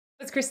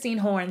it's Christine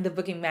Horn, the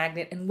Booking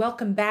Magnet, and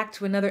welcome back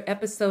to another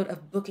episode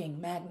of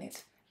Booking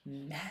Magnet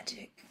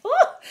Magic.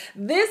 Oh,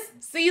 this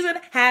season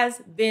has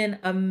been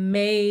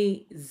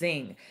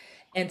amazing.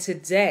 And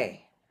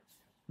today,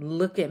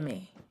 look at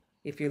me.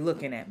 If you're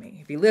looking at me,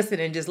 if you're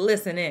listening, just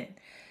listen in.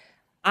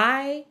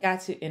 I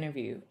got to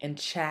interview and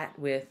chat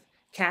with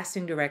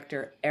casting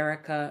director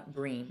Erica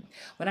Bream.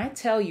 When I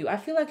tell you, I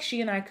feel like she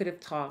and I could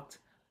have talked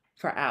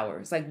for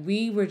hours. Like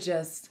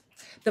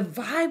the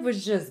vibe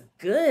was just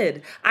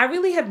good. I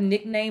really have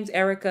nicknamed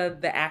Erica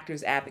the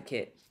actor's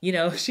advocate. You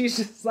know, she's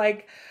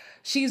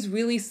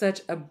really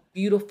such a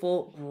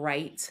beautiful,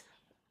 bright,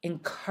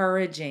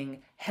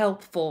 encouraging,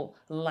 helpful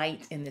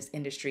light in this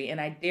industry.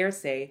 And I dare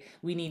say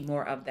we need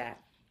more of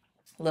that.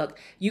 Look,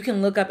 you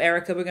can look up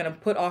Erica. We're going to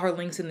put all her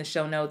links in the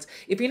show notes.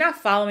 If you're not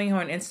following her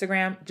on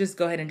Instagram, just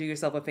go ahead and do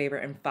yourself a favor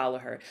and follow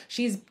her.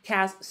 She's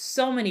cast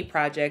so many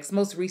projects,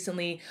 most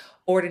recently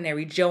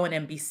Ordinary Joe on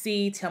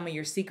NBC, Tell Me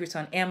Your Secrets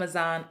on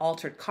Amazon,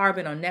 Altered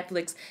Carbon on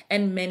Netflix,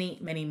 and many,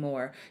 many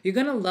more. You're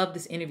going to love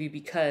this interview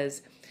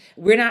because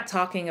we're not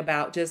talking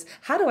about just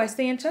how do I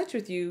stay in touch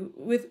with you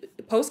with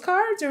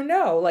postcards or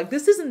no. Like,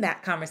 this isn't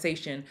that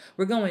conversation.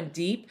 We're going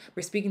deep.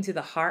 We're speaking to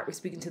the heart. We're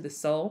speaking to the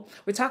soul.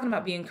 We're talking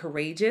about being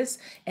courageous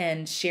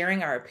and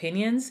sharing our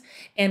opinions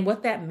and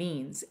what that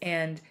means.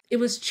 And it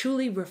was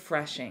truly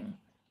refreshing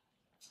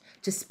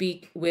to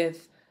speak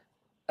with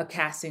a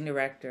casting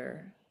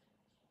director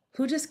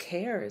who just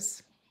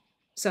cares.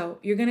 So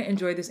you're going to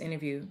enjoy this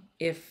interview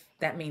if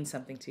that means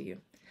something to you.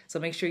 So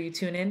make sure you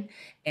tune in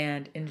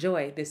and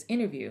enjoy this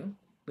interview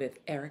with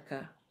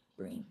Erica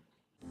Bream.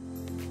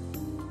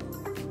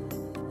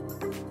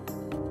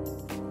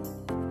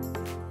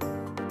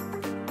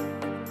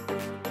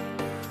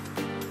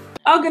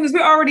 Oh goodness,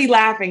 we're already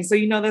laughing. So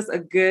you know that's a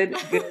good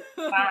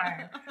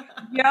sign.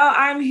 Yo,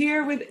 I'm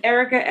here with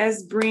Erica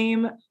S.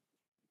 Bream.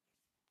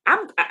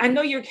 I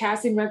know you're a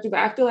casting director, but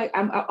I feel like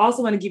I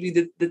also want to give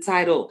you the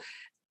title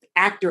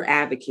actor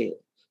advocate.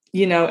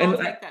 You know, I'll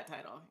take that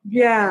title.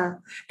 Yeah.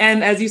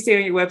 And as you say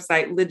on your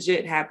website,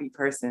 legit happy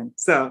person.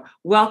 So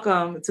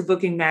welcome to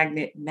Booking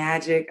Magnet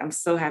Magic. I'm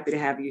so happy to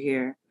have you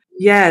here.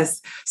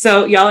 Yes.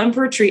 So y'all in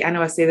for a treat. I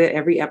know I say that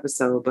every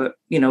episode, but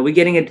you know, we're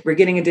getting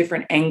a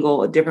different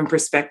angle, a different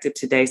perspective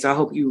today. So I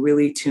hope you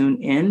really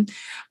tune in.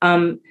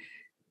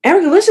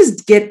 Erica, let's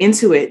just get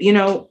into it. You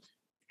know,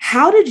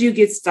 how did you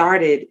get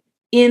started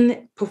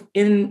in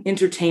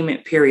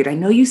entertainment, period? I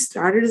know you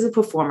started as a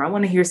performer. I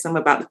want to hear some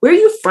about where are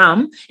you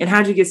from and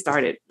how'd you get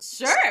started?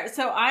 Sure.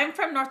 So I'm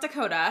from North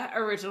Dakota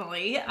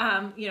originally,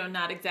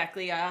 not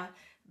exactly a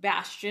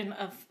bastion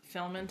of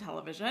film and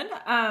television.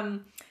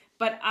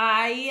 But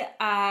I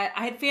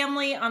had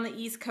family on the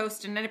East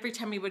Coast, and every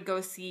time we would go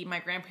see my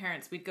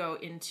grandparents, we'd go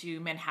into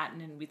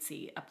Manhattan and we'd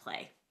see a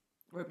play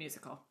or a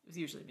musical. It was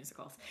usually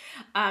musicals.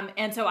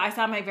 And so I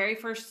saw my very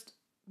first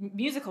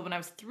musical when I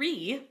was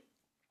 3.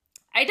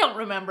 I don't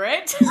remember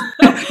it.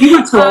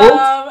 You were told?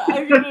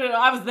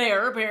 I was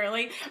there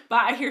apparently, but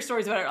I hear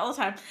stories about it all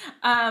the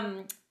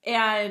time.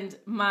 And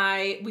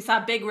we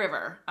saw Big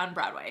River on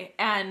Broadway,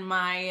 and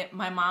my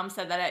mom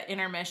said that at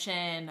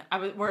intermission, I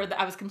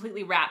was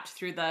completely wrapped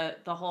through the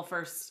whole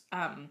first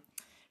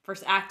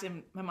act,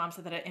 and my mom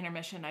said that at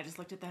intermission, I just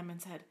looked at them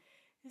and said,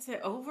 "Is it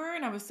over?"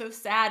 And I was so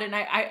sad, and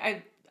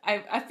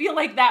I feel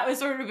like that was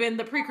sort of been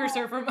the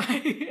precursor for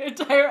my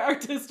entire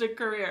artistic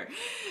career.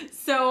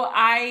 So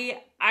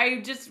I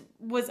just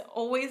was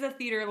always a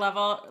theater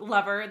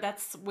lover.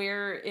 That's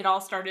where it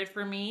all started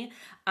for me.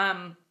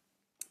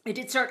 I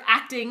did start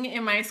acting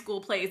in my school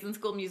plays and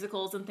school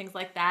musicals and things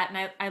like that.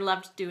 And I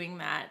loved doing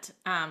that.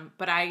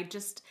 But I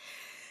just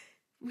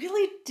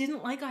really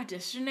didn't like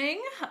auditioning.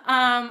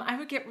 I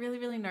would get really,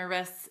 really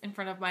nervous in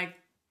front of my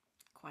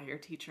choir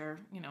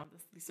teacher,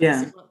 these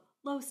sort of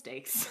low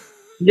stakes.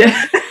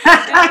 Yeah.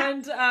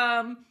 And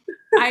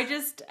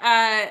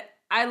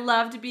I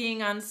loved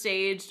being on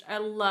stage. I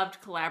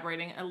loved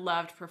collaborating. I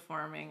loved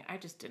performing. I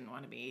just didn't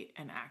want to be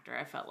an actor.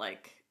 I felt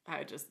like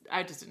I just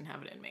didn't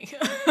have it in me.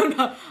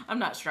 I'm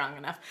not strong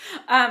enough.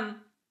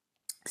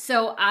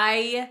 So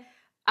I,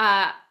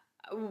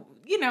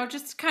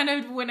 just kind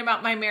of went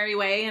about my merry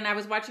way. And I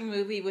was watching a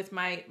movie with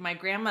my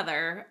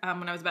grandmother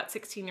when I was about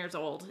 16 years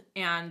old,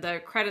 and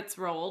the credits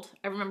rolled.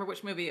 I remember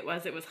which movie it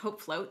was. It was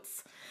Hope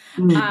Floats.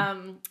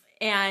 Mm.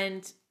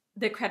 And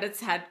the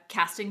credits had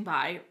casting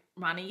by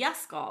Ronnie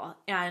Yescol.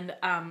 And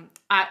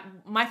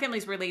my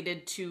family's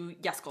related to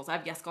Yescols. I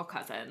have Yescol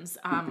cousins.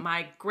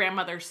 My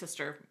grandmother's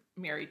sister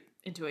married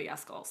into a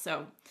Yescol.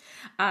 So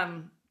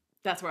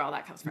that's where all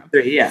that comes from.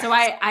 Yeah. So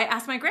I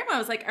asked my grandma, I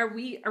was like, are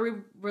we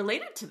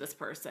related to this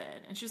person?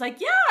 And she was like,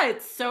 yeah,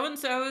 it's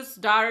so-and-so's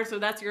daughter. So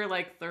that's your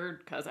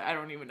third cousin. I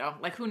don't even know.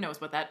 Who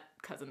knows what that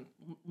cousin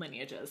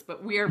lineage is,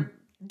 but we are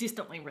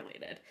distantly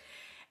related.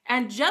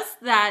 And just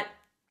that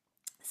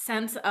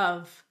sense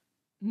of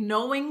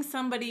knowing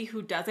somebody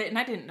who does it, and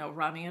I didn't know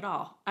Ronnie at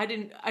all. I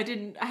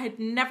had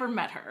never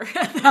met her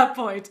at that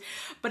point,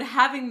 but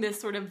having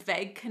this sort of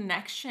vague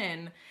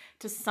connection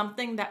to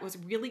something that was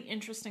really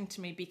interesting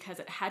to me because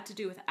it had to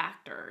do with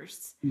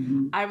actors.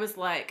 Mm-hmm. I was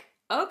like,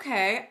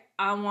 okay,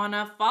 I want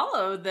to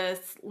follow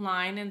this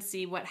line and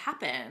see what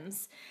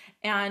happens.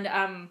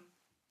 And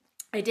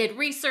I did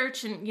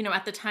research, and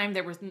at the time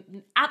there was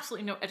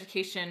absolutely no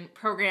education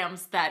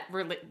programs that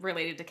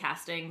related to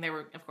casting. There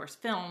were, of course,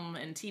 film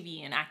and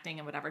TV and acting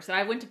and whatever. So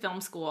I went to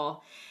film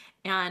school,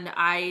 and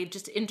I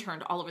just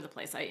interned all over the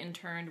place. I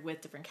interned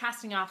with different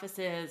casting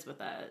offices, with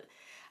a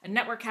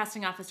network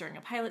casting office during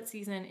a pilot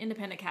season,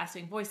 independent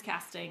casting, voice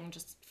casting,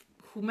 just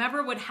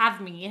whomever would have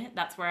me.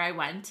 That's where I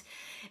went,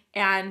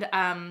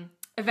 and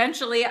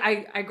eventually,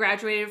 I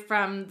graduated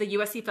from the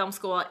USC Film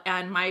School,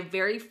 and my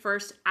very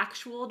first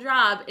actual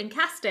job in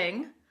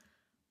casting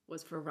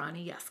was for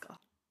Ronnie Yesko.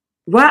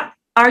 What?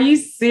 Are you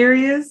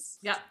serious?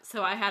 Yep.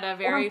 So I had a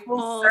very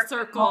full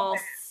circle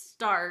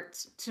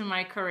start to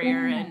my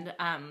career, and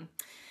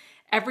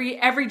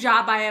every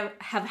job I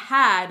have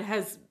had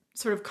has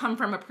sort of come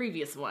from a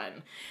previous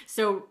one.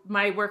 So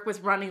my work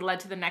with Ronnie led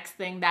to the next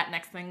thing. That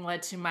next thing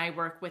led to my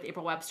work with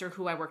April Webster,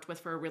 who I worked with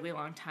for a really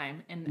long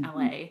time in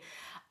LA.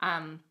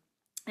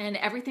 And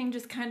everything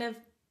just kind of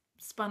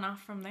spun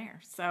off from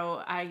there.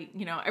 So I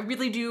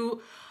really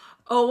do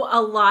owe a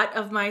lot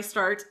of my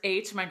start, A,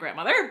 to my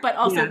grandmother, but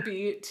also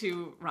B,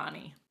 to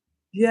Ronnie.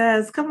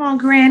 Yes, come on,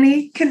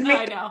 Granny.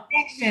 I know.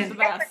 She's the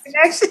best.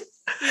 Connection.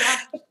 Yeah.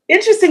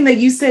 Interesting that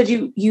you said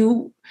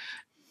you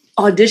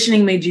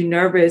auditioning made you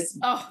nervous.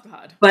 Oh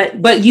God.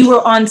 But you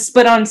were on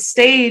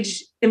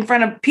stage in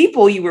front of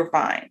people, you were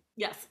fine.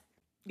 Yes.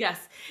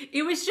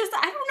 It was just,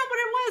 I don't know what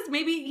it was.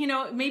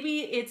 Maybe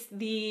it's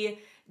the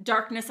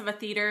darkness of a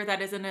theater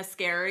that isn't as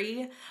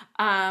scary,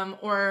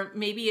 or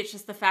maybe it's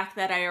just the fact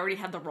that I already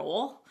had the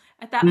role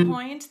at that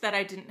point, that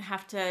I didn't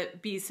have to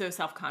be so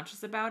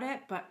self-conscious about it.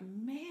 But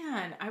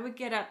man, I would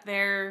get up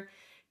there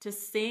to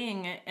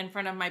sing in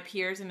front of my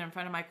peers and in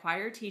front of my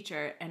choir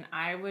teacher, and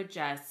I would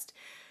just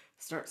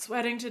start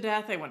sweating to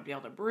death. I wouldn't be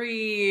able to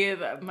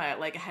breathe.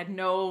 I had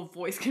no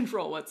voice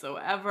control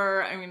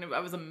whatsoever. I mean, I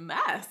was a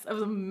mess.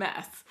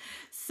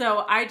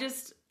 So I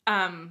just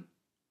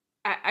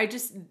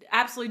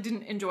absolutely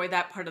didn't enjoy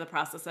that part of the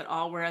process at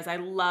all, whereas I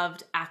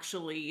loved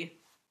actually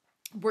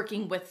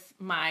working with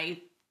my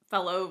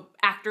fellow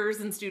actors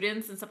and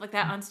students and stuff like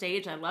that on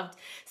stage. I loved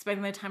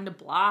spending the time to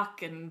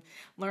block and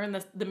learn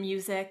the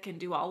music and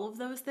do all of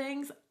those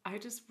things. I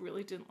just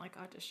really didn't like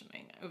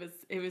auditioning.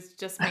 It was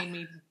just made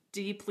me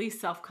deeply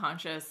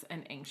self-conscious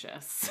and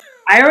anxious.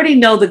 I already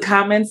know the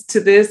comments to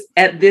this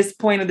at this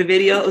point of the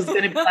video is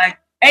going to be like,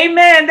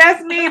 amen,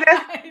 that's me.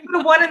 That's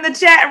the one in the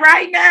chat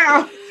right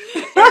now.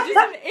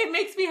 It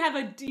makes me have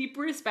a deep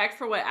respect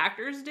for what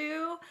actors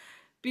do,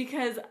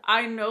 because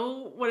I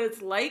know what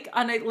it's like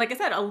on like I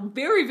said, a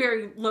very,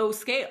 very low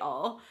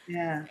scale.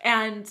 Yeah.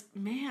 And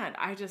man,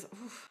 I just,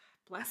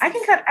 bless I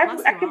you.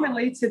 I can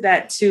relate to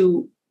that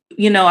too.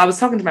 I was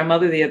talking to my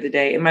mother the other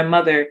day, and my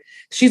mother,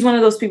 she's one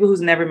of those people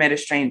who's never met a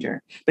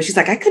stranger, but she's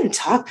like, I couldn't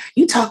talk.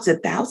 You talk to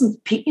thousands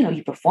of people,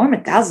 you perform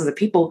at thousands of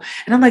people.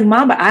 And I'm like,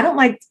 Mom, but I don't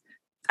like,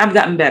 I've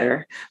gotten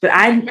better, but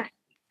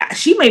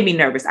she made me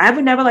nervous. I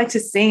would never like to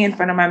sing in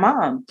front of my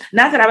mom.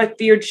 Not that I would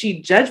feared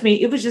she'd judge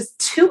me. It was just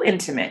too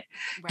intimate.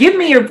 Right.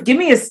 Give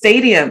me a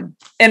stadium,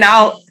 and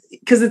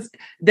because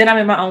then I'm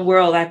in my own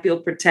world. I feel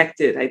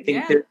protected. I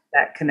think there's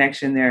that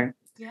connection there.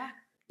 Yeah.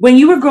 When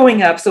you were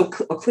growing up, so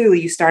clearly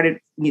you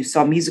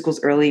saw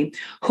musicals early.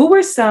 Who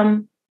were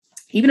some,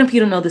 even if you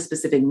don't know the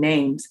specific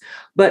names,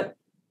 but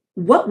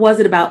what was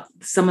it about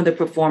some of the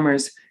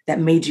performers that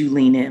made you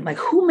lean in? Like,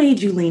 who made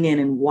you lean in,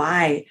 and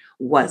why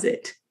was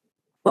it?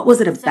 What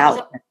was it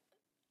about?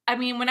 I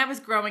mean, when I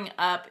was growing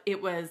up,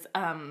 it was,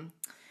 well,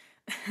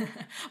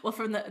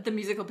 from the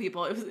musical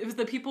people, it was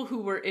the people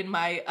who were in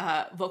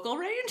my vocal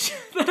range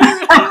that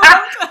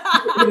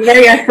I really loved.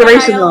 Very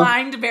aspirational. I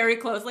aligned very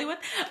closely with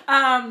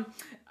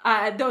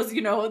those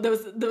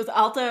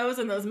altos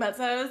and those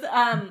mezzos.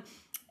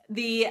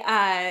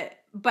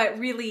 But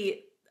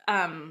really,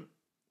 I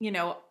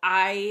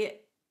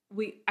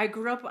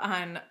grew up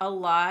on a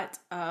lot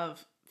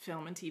of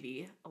film and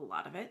TV, a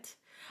lot of it.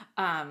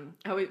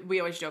 We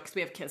always joke because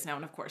we have kids now,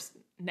 and of course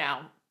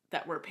now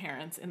that we're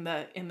parents in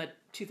the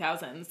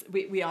 2000s,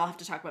 we all have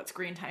to talk about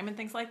screen time and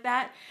things like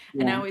that.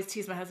 Yeah. And I always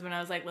tease my husband. I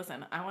was like,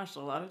 listen, I watched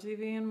a lot of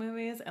TV and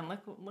movies, and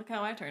look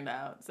how I turned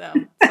out. So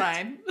it's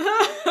fine.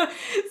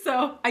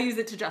 So I use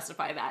it to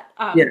justify that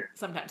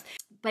sometimes.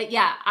 But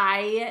yeah,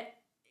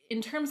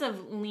 in terms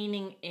of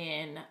leaning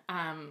in,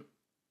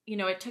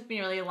 it took me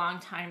a really long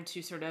time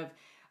to sort of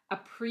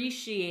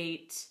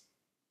appreciate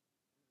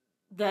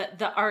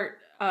the art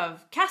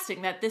of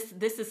casting, that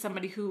this is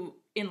somebody who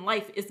in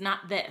life is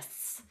not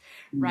this,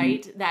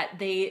 right? That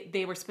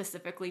they were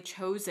specifically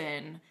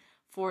chosen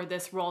for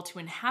this role, to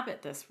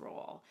inhabit this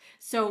role.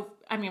 So,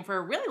 I mean, for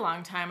a really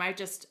long time, I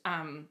just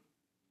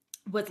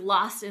was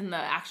lost in the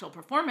actual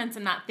performance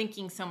and not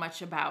thinking so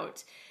much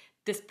about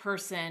this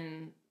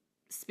person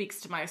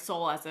speaks to my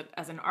soul as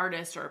an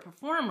artist or a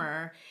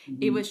performer.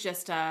 It was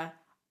just I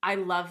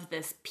love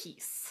this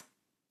piece.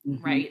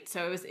 Right.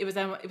 So it was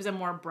a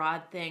more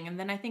broad thing. And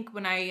then I think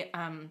when I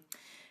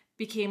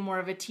became more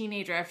of a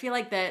teenager, I feel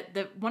like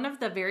the one of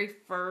the very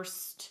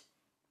first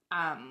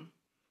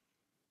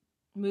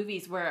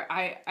movies where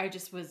I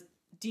just was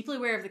deeply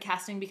aware of the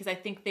casting because I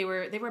think they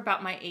were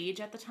about my age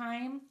at the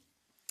time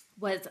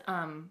was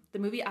the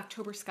movie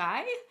October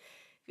Sky.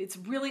 It's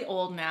really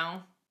old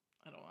now.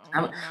 I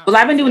don't know. Well,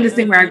 I've been doing this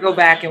thing where I go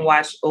back and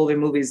watch older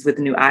movies with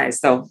new eyes,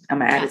 so I'm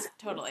gonna add it.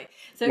 Totally.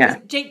 So it was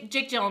Jake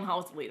Gyllenhaal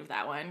was the lead of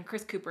that one.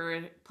 Chris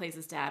Cooper plays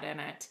his dad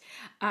in it,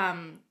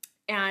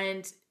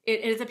 and it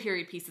is a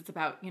period piece. It's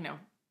about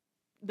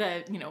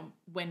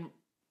when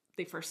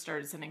they first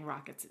started sending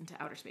rockets into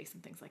outer space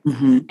and things like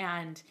that.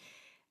 And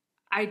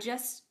I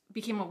just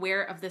became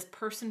aware of this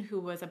person who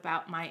was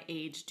about my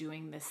age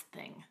doing this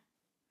thing.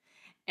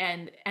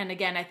 And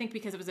again, I think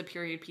because it was a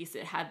period piece,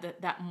 it had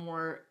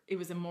it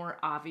was a more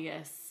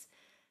obvious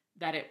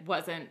that it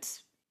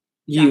wasn't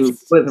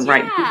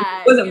right.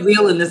 It wasn't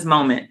real in this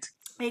moment.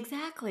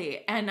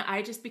 Exactly. And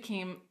I just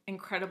became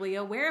incredibly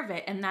aware of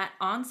it. And that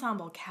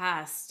ensemble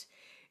cast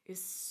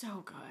is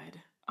so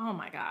good. Oh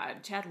my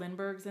God. Chad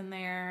Lindbergh's in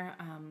there.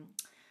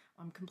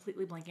 I'm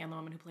completely blanking on the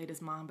woman who played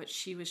his mom, but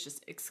she was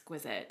just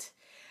exquisite.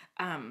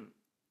 And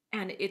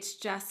it's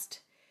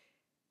just...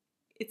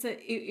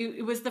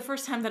 It was the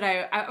first time that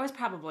I was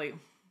probably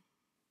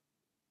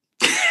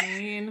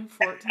 15,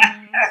 14,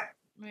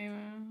 maybe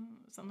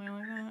something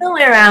like that.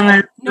 Somewhere around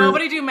that.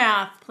 Nobody do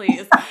math,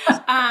 please.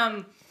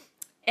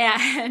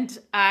 And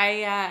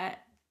I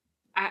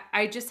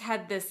just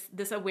had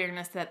this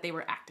awareness that they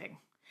were acting,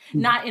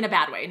 not in a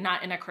bad way,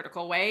 not in a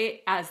critical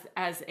way, as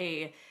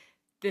a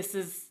this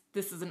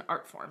is an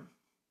art form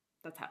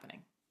that's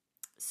happening.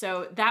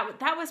 So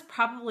that was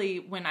probably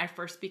when I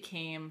first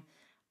became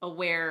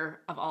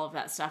aware of all of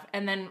that stuff.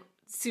 And then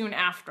soon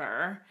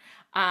after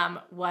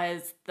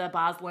was the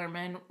Baz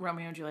Luhrmann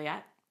Romeo and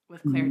Juliet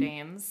with Claire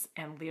Danes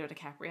and Leo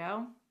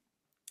DiCaprio.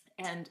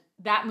 And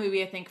that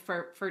movie, I think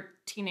for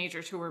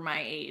teenagers who were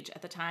my age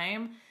at the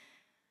time,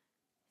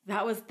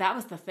 that was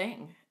the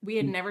thing. We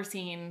had never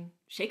seen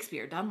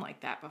Shakespeare done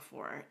like that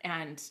before.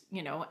 And,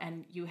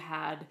 and you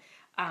had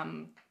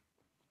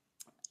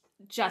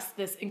just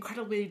this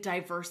incredibly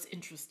diverse,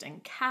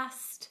 interesting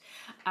cast.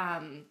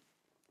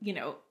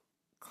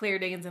 Claire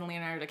Danes and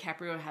Leonardo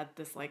DiCaprio had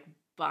this like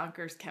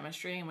bonkers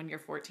chemistry, and when you're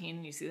 14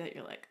 and you see that,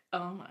 you're like,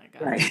 oh my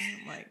God, right.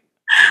 Like,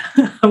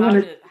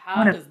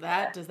 how does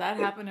that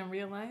happen in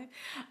real life?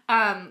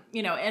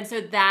 And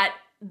so that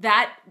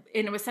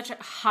and it was such a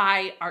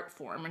high art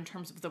form in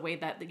terms of the way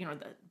that the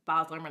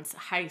Baz Luhrmann's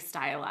high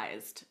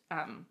stylized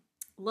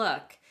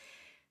look.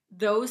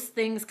 Those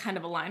things kind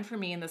of aligned for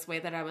me in this way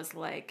that I was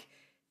like,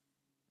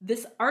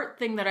 this art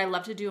thing that I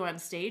love to do on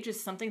stage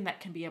is something that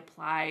can be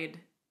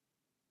applied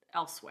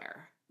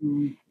elsewhere.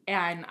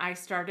 And I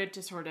started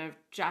to sort of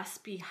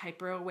just be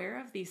hyper aware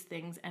of these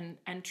things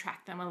and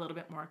track them a little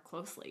bit more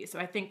closely. So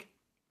I think,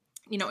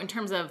 in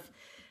terms of,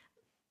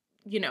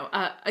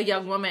 a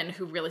young woman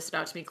who really stood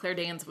out to me, Claire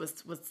Danes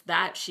was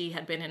that she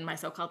had been in My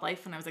So-Called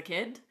Life when I was a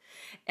kid.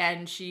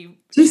 And she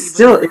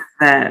still is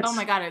that. Oh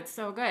my God, it's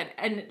so good.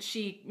 And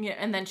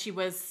and then she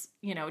was,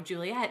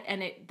 Juliet,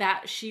 and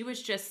she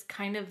was just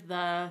kind of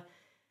the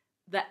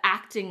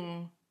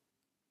acting,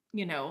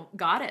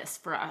 goddess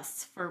for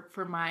us,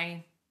 for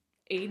my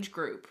age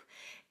group.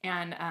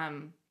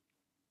 And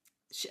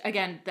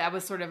again, that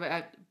was sort of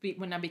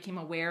when I became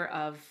aware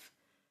of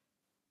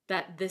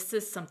that this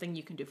is something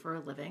you can do for a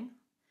living,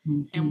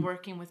 and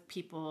working with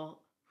people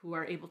who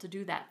are able to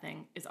do that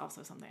thing is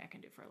also something I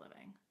can do for a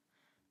living.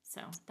 So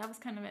that was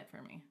kind of it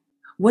for me.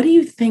 What do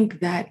you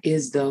think that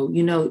is, though?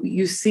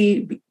 You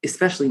see,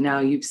 especially now,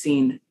 you've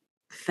seen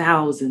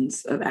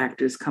thousands of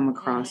actors come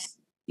across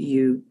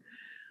you.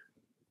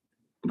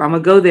 I'm going to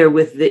go there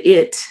with the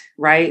it,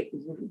 right?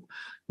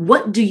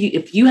 What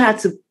if you had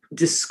to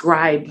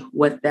describe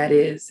what that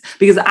is?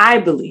 Because I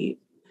believe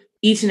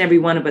each and every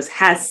one of us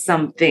has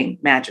something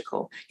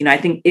magical. I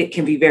think it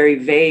can be very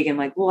vague and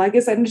like, well, I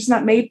guess I'm just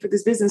not made for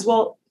this business.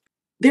 Well,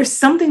 there's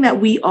something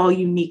that we all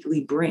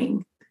uniquely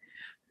bring.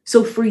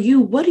 So for you,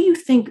 what do you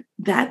think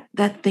that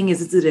thing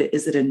is?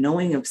 Is it a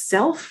knowing of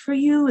self for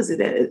you? Is it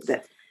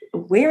that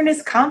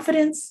awareness,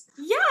 confidence?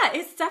 Yeah,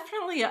 it's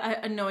definitely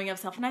a knowing of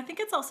self. And I think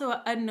it's also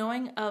a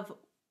knowing of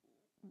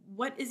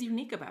what is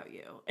unique about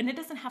you. And it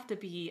doesn't have to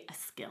be a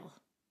skill,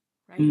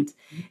 right?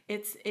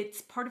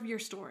 It's part of your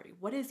story.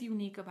 What is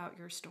unique about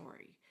your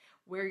story?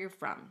 Where you're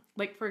from.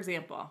 Like, for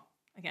example,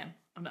 again,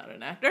 I'm not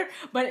an actor,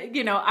 but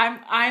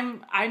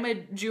I'm a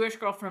Jewish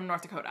girl from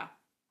North Dakota.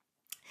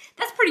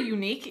 That's pretty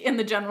unique in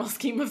the general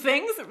scheme of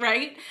things,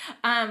 right?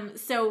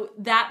 So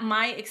that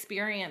my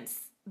experience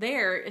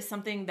there is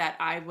something that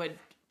I would,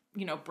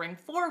 bring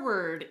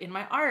forward in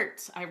my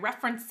art. I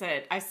reference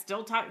it. I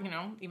still talk,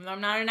 even though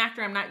I'm not an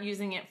actor, I'm not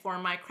using it for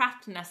my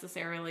craft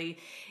necessarily.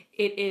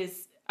 It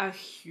is a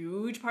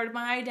huge part of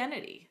my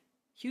identity,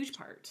 huge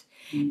part.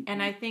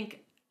 And I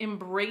think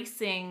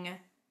embracing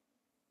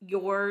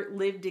your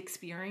lived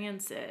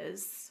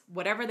experiences,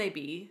 whatever they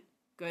be,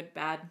 good,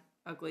 bad,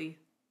 ugly,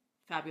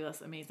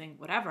 fabulous, amazing,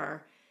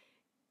 whatever,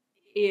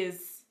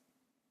 is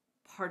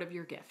part of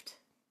your gift.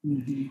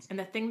 And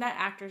the thing that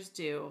actors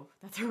do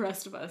that the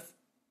rest of us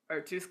are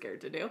too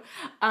scared to do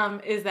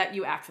is that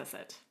you access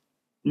it.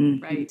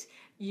 Mhm. right?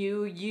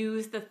 You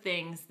use the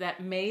things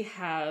that may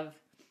have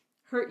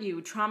hurt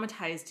you,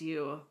 traumatized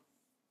you,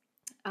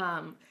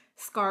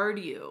 scarred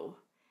you,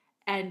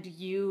 and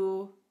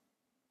you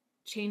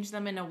change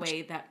them in a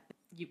way that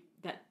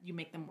you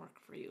make them work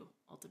for you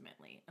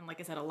ultimately. And like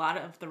I said, a lot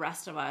of the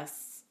rest of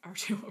us are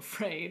too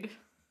afraid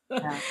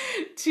Yeah.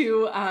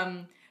 to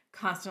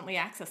constantly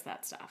access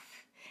that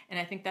stuff. And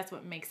I think that's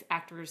what makes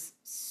actors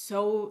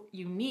so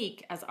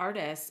unique as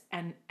artists,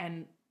 and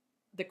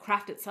the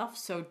craft itself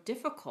so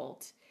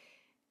difficult,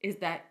 is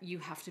that you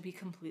have to be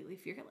completely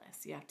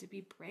fearless. You have to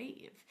be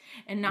brave.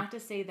 And not to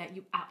say that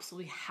you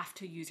absolutely have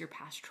to use your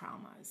past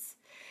traumas,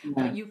 Yeah.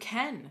 but you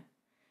can.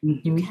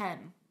 Mhm. You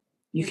can.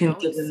 You You can know,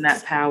 give them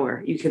that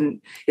power. You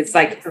can, it's Yes.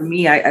 like, for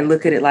me, I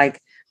look at it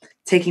like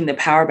taking the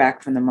power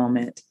back from the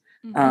moment.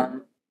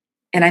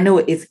 And I know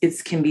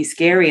it's can be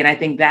scary. And I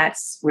think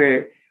that's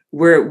where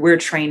we're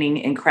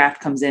training and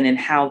craft comes in, and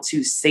how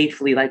to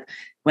safely, like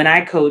when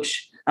I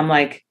coach, I'm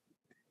like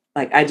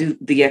I do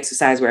the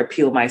exercise where I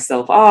peel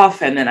myself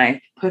off, and then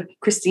I put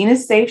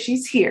Christina's safe.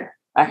 She's here.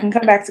 I can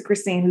come back to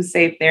Christine, who's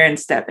safe there, and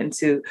step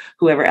into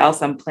whoever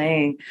else I'm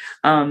playing.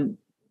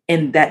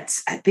 And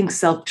that's, I think,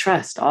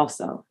 self-trust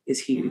also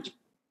is huge. Yeah,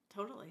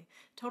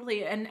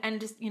 totally.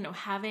 And just,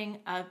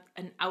 having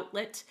an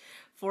outlet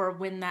for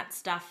when that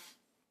stuff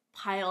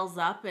piles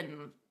up,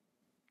 and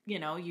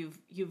you've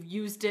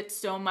used it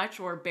so much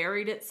or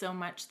buried it so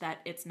much that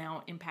it's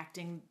now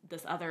impacting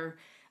this other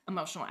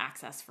emotional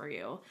access for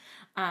you.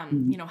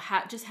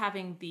 Just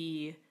having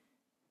the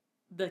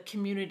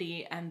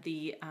community and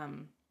the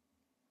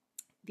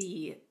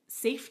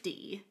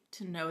safety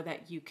to know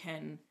that you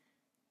can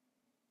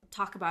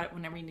talk about it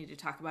whenever you need to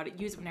talk about it,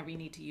 use it whenever you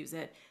need to use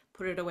it,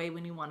 put it away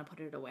when you want to put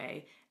it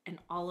away, and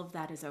all of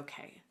that is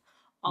okay.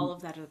 All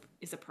of that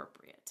is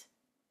appropriate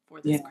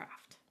for this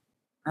craft.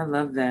 I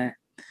love that.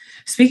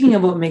 Speaking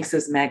of what makes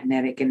us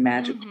magnetic and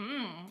magical,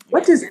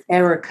 what does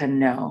Erica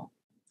know?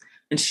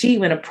 And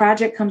when a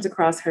project comes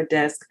across her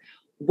desk,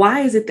 why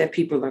is it that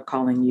people are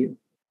calling you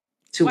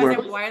to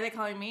work? Why are they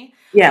calling me?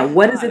 Yeah,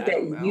 what is it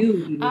that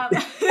you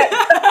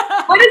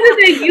what is it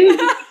that you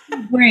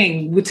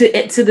bring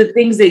to the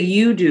things that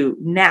you do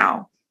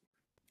now?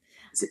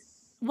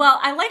 Well,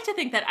 I like to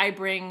think that I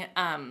bring,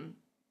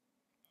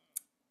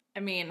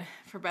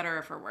 for better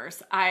or for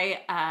worse,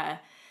 I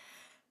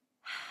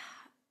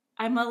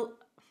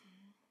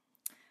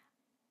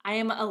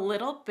am a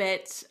little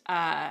bit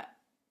of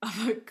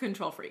a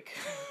control freak.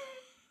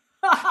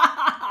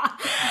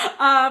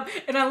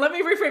 And let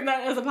me reframe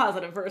that as a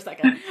positive for a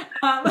second.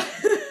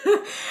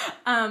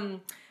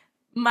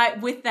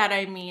 With that,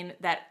 I mean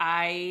that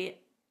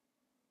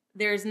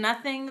there's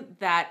nothing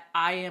that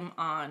I am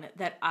on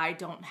that I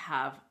don't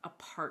have a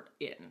part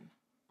in,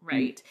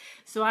 right?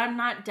 So I'm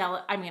not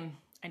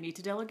I need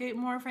to delegate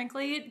more,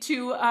 frankly,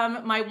 to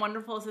my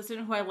wonderful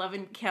assistant who I love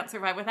and can't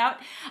survive without.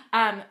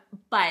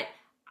 But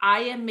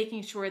I am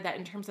making sure that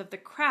in terms of the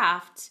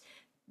craft,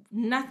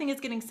 nothing is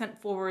getting sent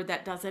forward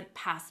that doesn't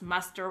pass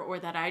muster, or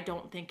that I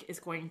don't think is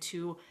going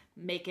to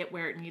make it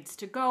where it needs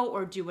to go,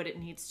 or do what it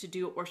needs to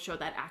do, or show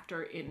that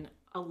actor in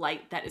a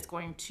light that is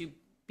going to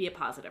be a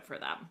positive for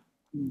them.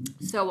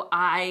 So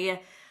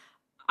I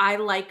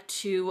like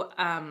to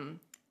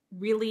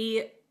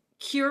really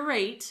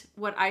curate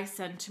what I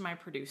send to my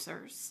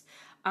producers,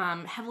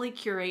 heavily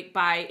curate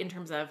in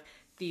terms of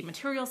the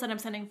materials that I'm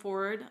sending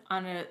forward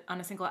on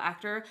a single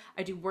actor.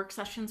 I do work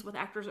sessions with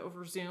actors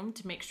over Zoom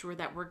to make sure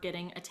that we're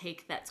getting a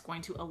take that's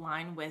going to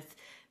align with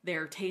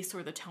their taste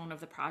or the tone of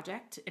the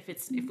project, if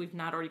we've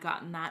not already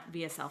gotten that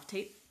via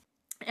self-tape.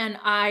 And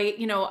I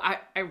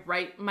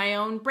write my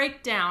own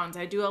breakdowns.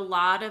 I do a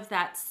lot of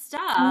that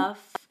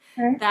stuff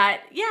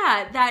that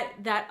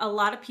a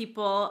lot of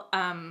people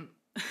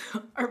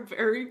are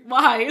very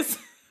wise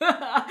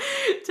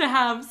to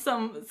have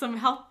some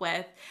help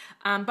with.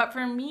 But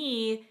for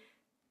me,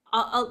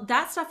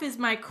 that stuff is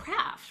my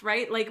craft,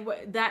 right? Like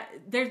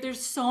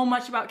there's so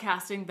much about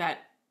casting that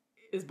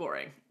is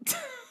boring.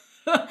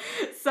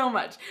 So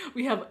much.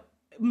 We have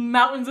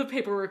mountains of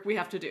paperwork we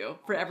have to do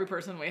for every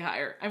person we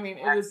hire. I mean,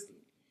 it is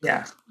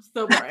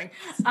so boring.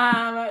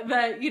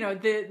 The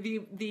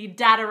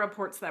data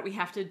reports that we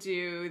have to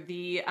do,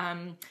 the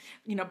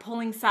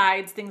pulling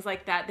sides, things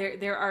like that.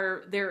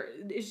 There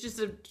is just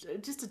a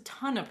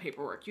ton of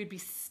paperwork. You'd be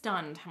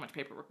stunned how much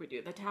paperwork we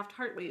do. The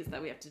Taft-Hartleys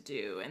that we have to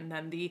do, and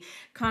then the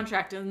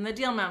contract and the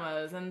deal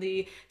memos and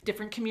the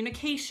different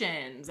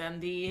communications and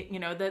the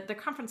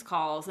conference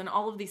calls and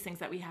all of these things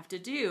that we have to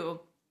do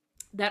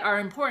that are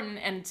important,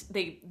 and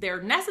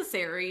they're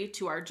necessary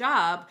to our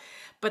job,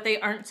 but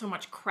they aren't so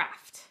much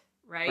craft,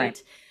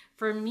 right?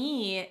 For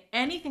me,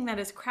 anything that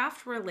is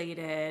craft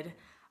related,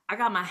 I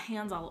got my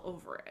hands all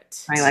over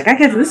it. Right, I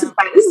guess this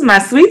is my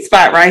sweet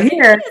spot right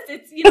here.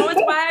 It's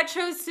why I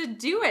chose to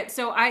do it.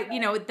 So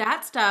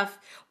that stuff,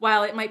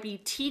 while it might be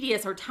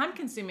tedious or time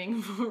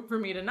consuming for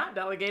me to not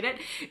delegate it,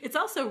 it's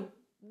also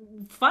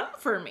fun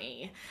for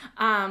me.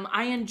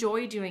 I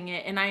enjoy doing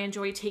it, and I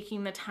enjoy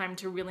taking the time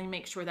to really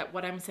make sure that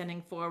what I'm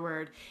sending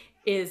forward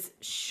is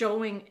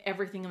showing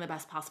everything in the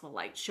best possible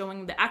light,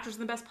 showing the actors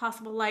in the best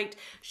possible light,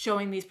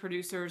 showing these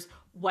producers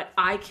what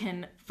I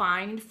can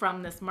find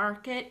from this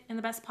market in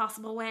the best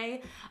possible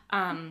way.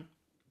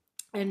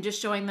 And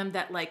just showing them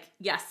that, like,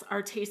 yes,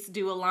 our tastes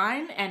do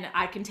align, and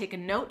I can take a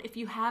note if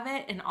you have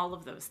it, and all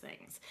of those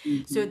things.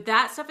 Mm-hmm. So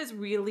that stuff is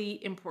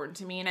really important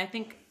to me. And I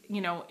think,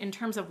 in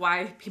terms of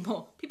why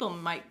people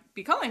might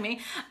be calling me,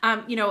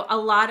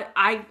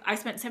 I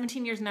spent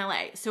 17 years in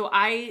LA. So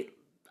I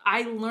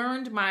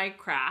learned my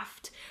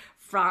craft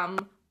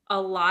from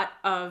a lot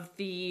of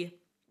the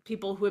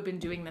people who have been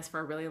doing this for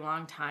a really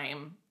long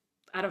time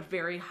at a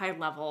very high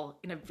level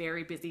in a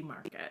very busy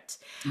market.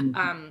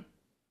 Mm-hmm.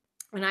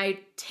 And I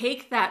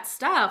take that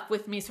stuff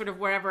with me sort of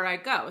wherever I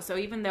go. So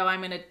even though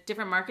I'm in a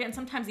different market, and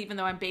sometimes even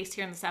though I'm based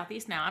here in the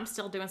Southeast now, I'm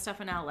still doing stuff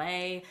in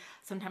LA.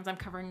 Sometimes I'm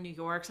covering New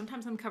York.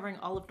 Sometimes I'm covering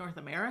all of North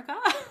America.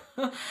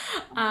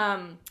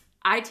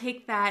 I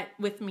take that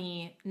with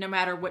me no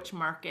matter which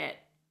market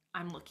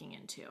I'm looking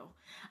into.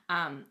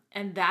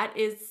 And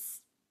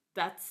that's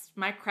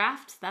my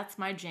craft. That's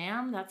my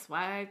jam. That's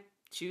why I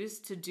choose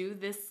to do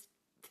this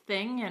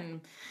thing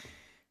and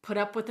put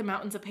up with the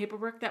mountains of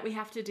paperwork that we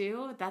have to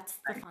do. That's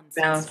the fun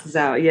stuff. Balances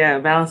out. Yeah,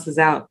 balances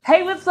out.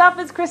 Hey, what's up?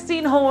 It's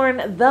Christine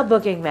Horn, the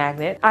Booking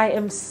Magnet. I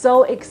am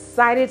so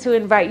excited to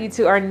invite you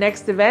to our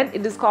next event.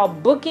 It is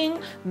called Booking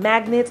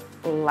Magnet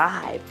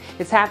Live.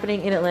 It's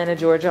happening in Atlanta,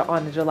 Georgia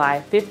on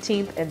July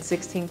 15th and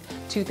 16th,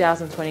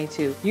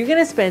 2022. You're going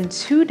to spend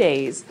 2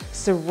 days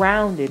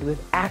surrounded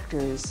with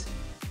actors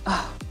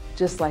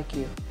just like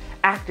you.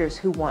 Actors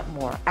who want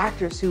more,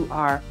 actors who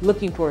are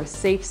looking for a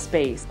safe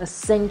space, a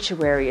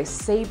sanctuary, a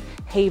safe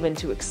haven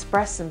to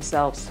express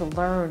themselves, to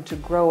learn, to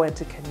grow, and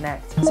to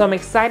connect. So I'm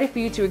excited for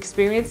you to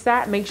experience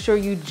that. Make sure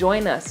you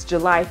join us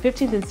July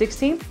 15th and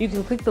 16th. You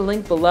can click the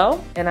link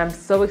below, and I'm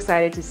so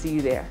excited to see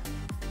you there.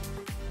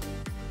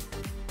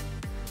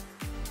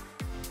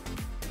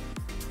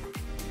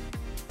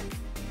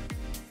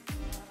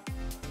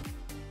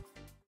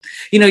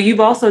 You've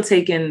also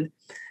taken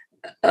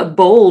I'm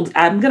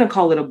going to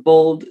call it a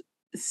bold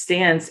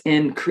stance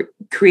in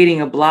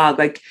creating a blog.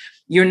 Like,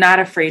 you're not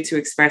afraid to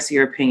express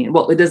your opinion.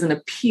 Well, it doesn't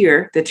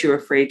appear that you're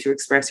afraid to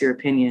express your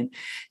opinion.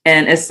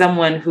 And as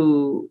someone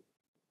who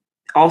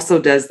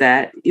also does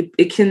that,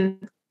 it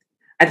can,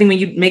 I think when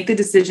you make the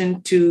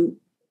decision to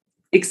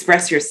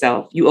express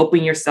yourself, you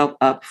open yourself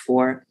up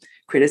for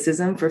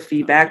criticism, for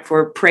feedback,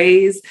 for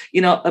praise,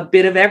 a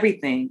bit of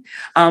everything.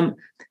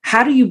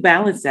 How do you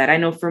balance that? I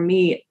know for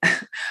me,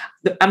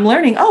 I'm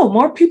learning,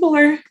 more people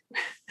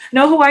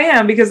know who I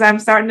am because I'm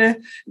starting to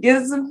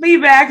get some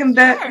feedback, and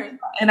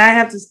and I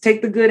have to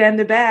take the good and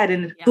the bad,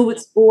 and who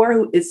it's for,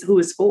 who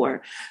is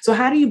for. So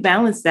how do you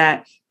balance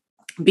that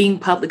being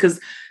public? Because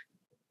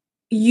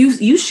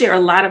you share a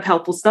lot of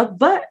helpful stuff,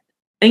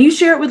 and you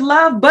share it with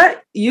love,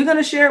 but you're going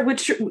to share it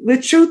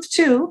with truth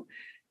too.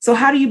 So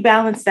how do you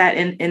balance that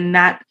and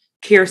not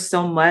care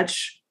so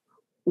much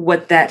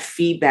what that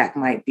feedback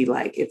might be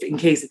like, if in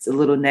case it's a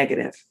little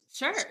negative?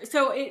 Sure.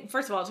 So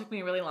first of all, it took me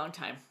a really long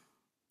time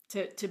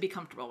to be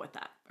comfortable with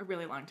that, a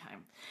really long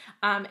time.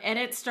 And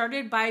it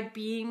started by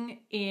being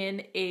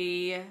in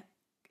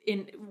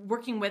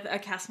working with a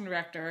casting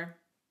director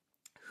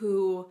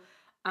who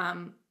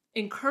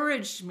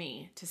encouraged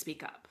me to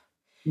speak up.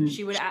 Mm-hmm.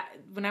 She would,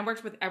 when I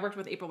worked with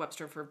April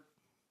Webster for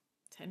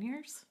 10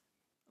 years,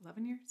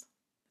 11 years,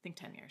 I think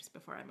 10 years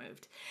before I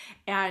moved.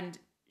 And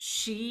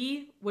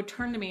she would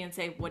turn to me and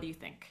say, "What do you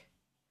think?"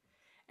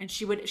 And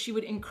she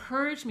would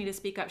encourage me to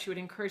speak up. She would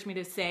encourage me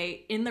to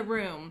say in the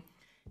room,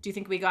 "Do you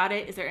think we got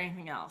it? Is there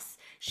anything else?"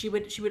 She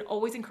would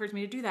always encourage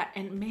me to do that.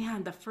 And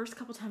man, the first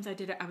couple times I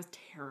did it, I was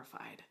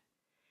terrified.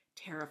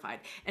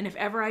 And if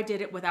ever I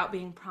did it without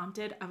being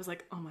prompted, I was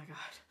like, "Oh my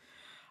God,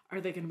 are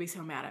they going to be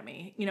so mad at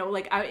me?"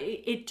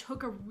 It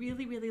took a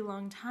really, really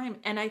long time.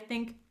 And I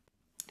think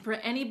for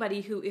anybody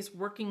who is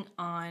working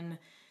on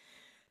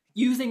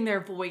using their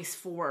voice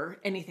for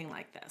anything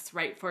like this,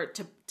 right?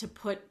 To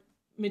put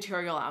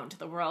material out into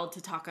the world,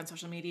 to talk on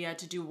social media,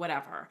 to do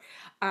whatever.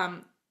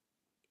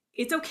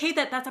 It's okay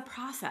that that's a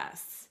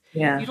process.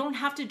 Yeah. You don't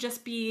have to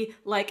just be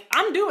like,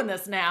 "I'm doing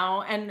this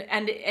now and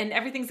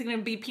everything's going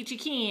to be peachy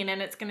keen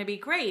and it's going to be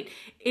great."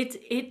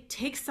 It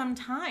takes some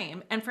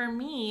time. And for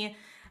me,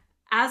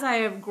 as I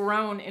have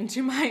grown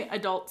into my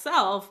adult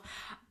self,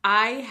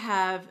 I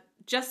have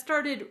just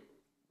started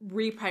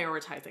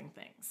reprioritizing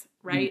things,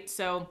 right? Mm-hmm.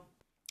 So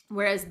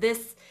whereas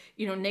this,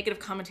 negative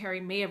commentary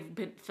may have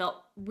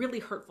felt really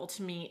hurtful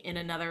to me in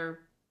another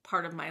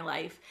part of my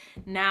life,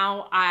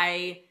 now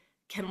I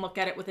can look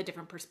at it with a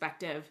different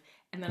perspective.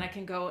 And then I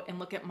can go and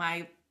look at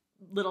my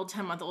little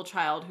 10-month-old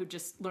child who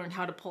just learned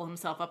how to pull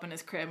himself up in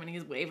his crib and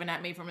he's waving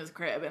at me from his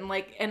crib.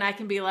 And I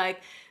can be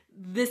like,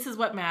 this is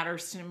what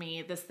matters to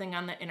me, this thing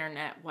on the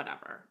internet,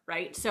 whatever,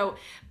 right? So,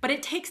 but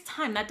it takes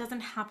time. That doesn't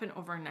happen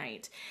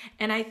overnight.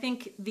 And I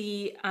think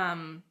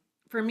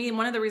for me,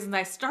 one of the reasons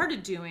I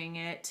started doing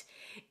it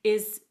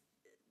is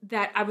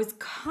that I was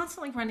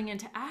constantly running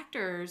into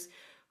actors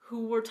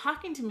who were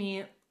talking to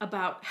me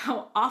about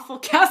how awful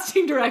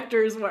casting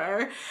directors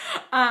were.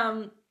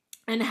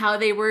 And and how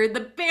they were the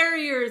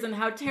barriers and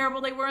how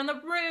terrible they were in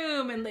the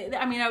room. And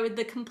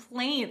the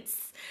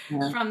complaints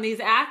from these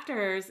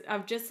actors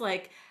of just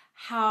like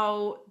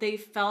how they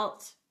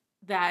felt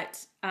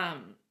that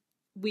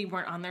we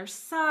weren't on their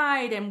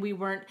side, and we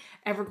weren't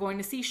ever going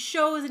to see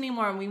shows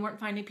anymore, and we weren't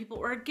finding people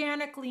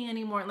organically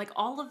anymore, and like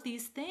all of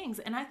these things.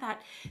 And I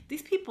thought,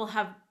 these people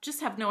have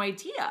no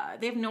idea.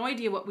 They have no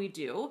idea what we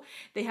do.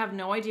 They have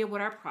no idea what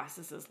our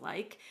process is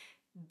like.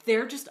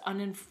 They're just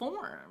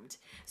uninformed.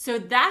 So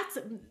that's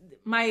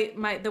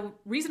the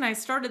reason I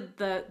started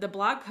the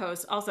blog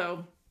post.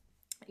 Also,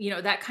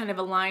 that kind of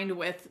aligned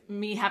with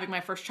me having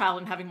my first child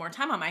and having more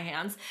time on my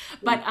hands.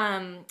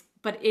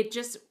 But it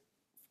just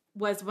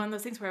was one of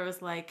those things where I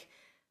was like,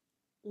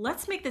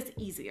 let's make this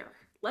easier.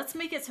 Let's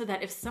make it so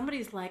that if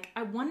somebody's like,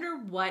 I wonder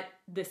what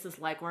this is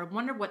like, or I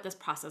wonder what this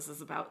process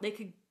is about, they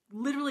could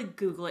literally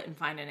Google it and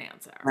find an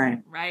answer.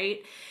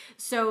 Right?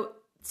 So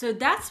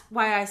that's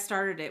why I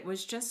started it,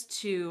 was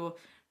just to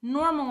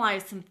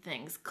normalize some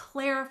things,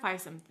 clarify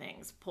some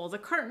things, pull the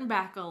curtain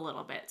back a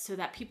little bit so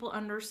that people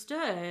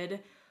understood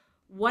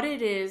what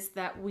it is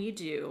that we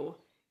do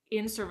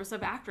in service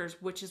of actors,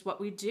 which is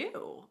what we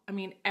do. I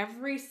mean,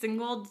 every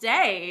single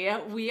day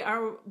we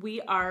are,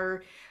 we're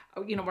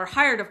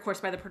hired, of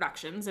course, by the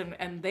productions,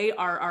 and they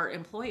are our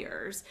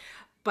employers,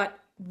 but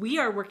we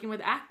are working with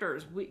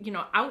actors,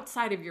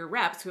 outside of your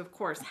reps, who of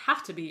course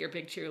have to be your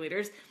big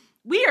cheerleaders.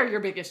 We are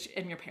your biggest,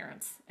 and your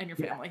parents and your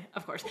family,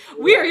 of course.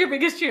 We are your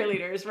biggest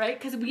cheerleaders, right?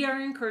 Because we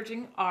are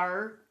encouraging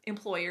our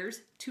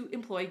employers to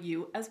employ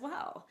you as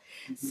well.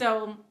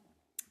 So,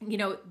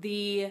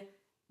 the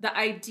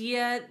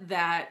idea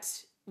that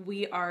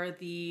we are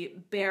the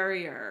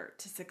barrier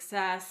to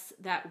success,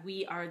 that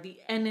we are the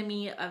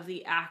enemy of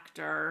the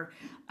actor,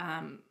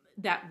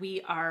 that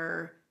we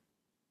are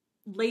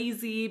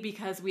lazy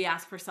because we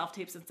ask for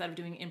self-tapes instead of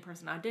doing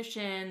in-person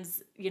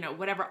auditions,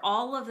 whatever,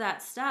 all of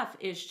that stuff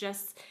is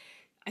just,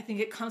 I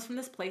think it comes from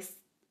this place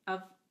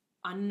of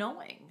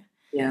unknowing.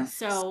 Yeah.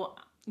 So,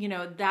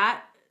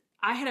 that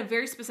I had a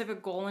very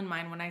specific goal in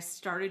mind when I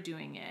started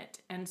doing it.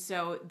 And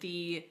so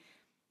the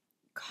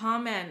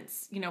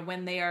comments,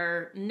 when they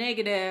are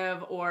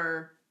negative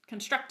or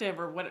constructive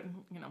or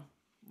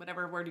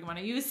whatever word you want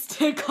to use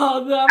to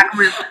call them.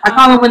 I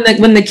call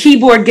them when the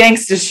keyboard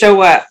gangsters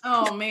show up.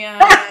 Oh man,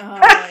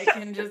 it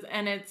can just,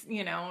 and it's,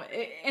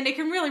 and it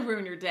can really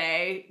ruin your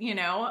day,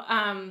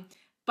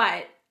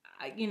 but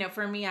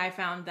for me, I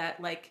found that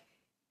like,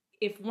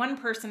 if one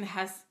person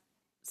has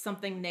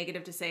something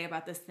negative to say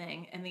about this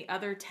thing and the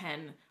other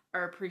 10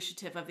 are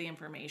appreciative of the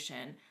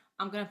information,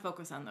 I'm going to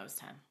focus on those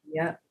 10.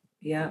 Yeah.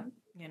 Yeah.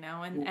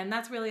 And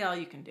that's really all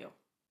you can do.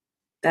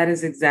 That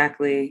is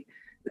exactly,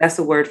 that's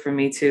a word for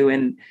me too.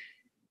 And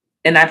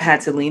I've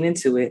had to lean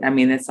into it. I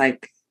mean, it's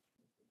like,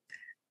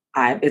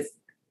 I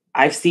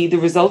see the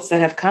results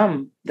that have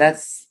come.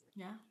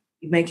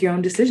 You make your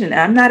own decision.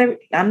 I'm not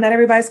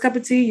everybody's cup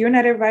of tea. You're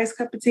not everybody's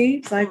cup of tea.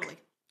 It's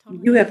like,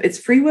 totally. It's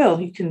free will.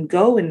 You can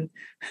go, and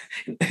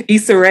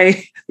Issa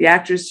Rae, the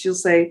actress, she'll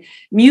say,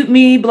 mute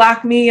me,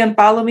 block me,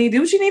 unfollow me,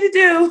 do what you need to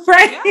do.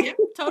 Right. Yeah,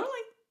 totally.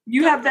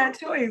 You have that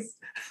choice.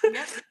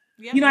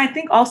 Yep. I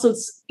think also,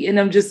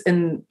 I'm just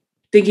in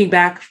thinking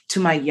back to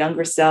my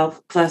younger self,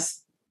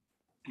 plus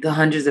the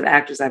hundreds of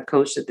actors I've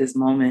coached at this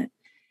moment.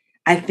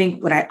 I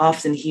think what I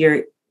often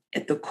hear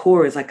at the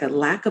core is like a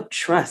lack of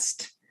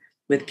trust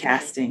with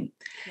casting.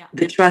 Yeah.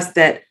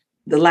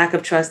 The lack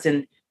of trust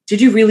in,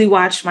 did you really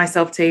watch my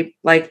self-tape?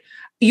 Like,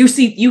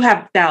 you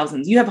have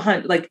thousands, you have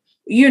hundreds, like,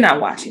 you're not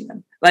watching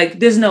them. Like,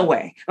 there's no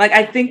way. Like,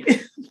 I think,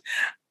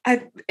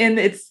 I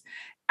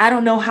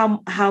don't know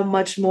how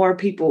much more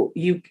people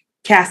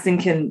casting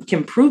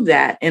can prove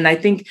that. And I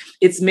think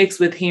it's mixed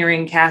with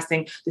hearing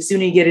casting. The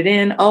sooner you get it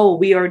in,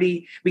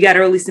 we got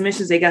early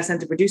submissions. They got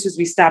sent to producers.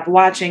 We stopped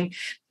watching,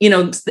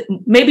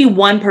 maybe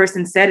one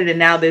person said it. And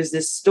now there's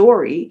this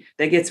story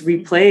that gets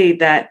replayed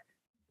that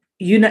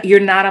you're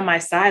not on my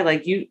side.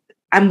 Like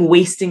I'm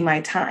wasting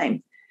my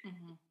time.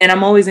 Mm-hmm. And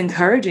I'm always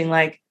encouraging,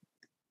 like,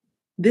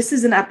 this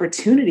is an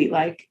opportunity,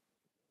 like,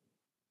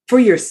 for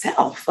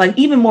yourself, like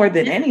even more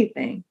than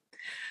anything.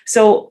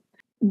 So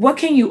what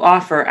can you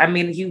offer? I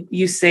mean,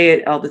 you say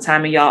it all the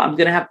time, and y'all, I'm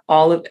going to have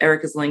all of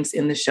Erica's links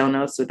in the show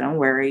notes. So don't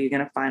worry, you're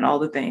going to find all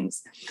the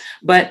things.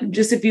 But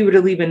just if you were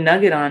to leave a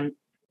nugget on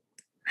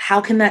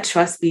how can that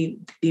trust be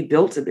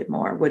built a bit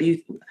more?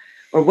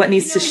 What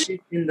needs to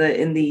shift in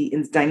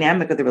the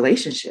dynamic of the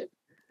relationship?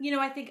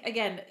 I think,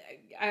 again,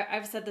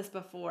 I've said this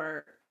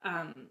before,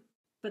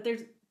 but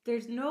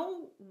there's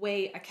no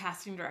way a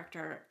casting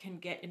director can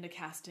get into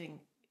casting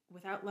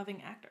without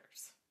loving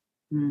actors.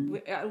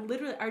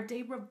 Literally, our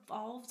day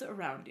revolves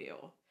around you.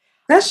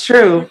 That's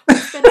true. We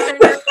spend our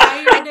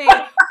entire day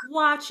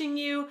watching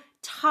you,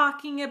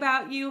 talking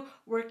about you,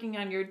 working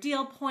on your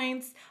deal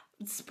points,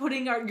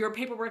 putting your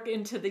paperwork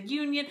into the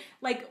union.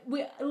 Like,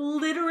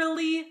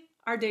 literally,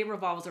 our day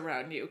revolves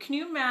around you. Can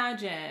you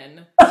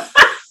imagine?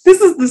 This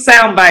is the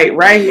soundbite,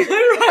 right?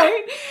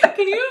 Right?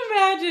 Can you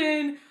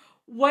imagine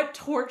what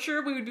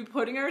torture we would be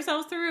putting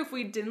ourselves through if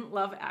we didn't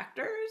love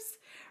actors?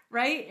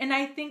 Right? And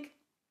I think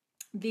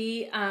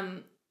the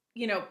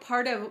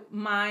part of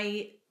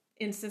my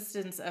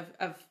insistence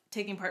of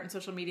taking part in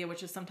social media,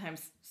 which is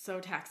sometimes so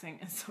taxing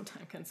and so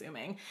time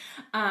consuming,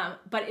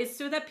 but it's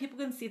so that people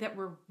can see that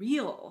we're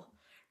real,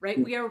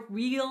 right? We are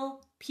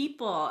real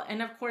people.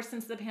 And of course,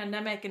 since the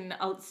pandemic and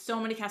so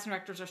many casting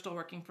directors are still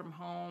working from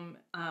home,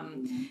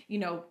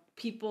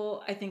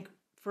 people, I think,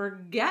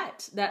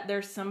 forget that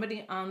there's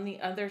somebody on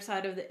the other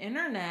side of the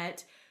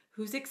internet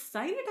who's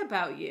excited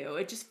about you.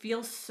 It just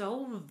feels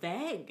so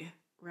vague,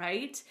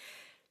 right?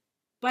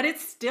 But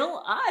it's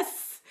still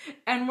us.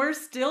 And we're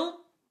still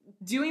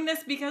doing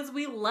this because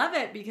we love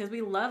it, because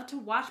we love to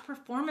watch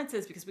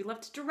performances, because we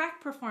love to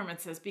direct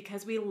performances,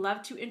 because we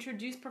love to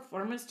introduce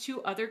performers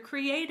to other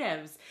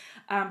creatives,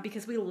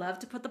 because we love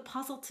to put the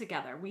puzzle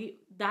together.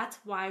 That's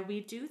why we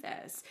do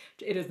this.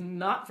 It is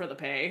not for the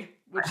pay,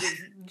 which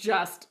is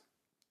just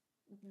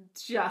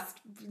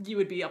you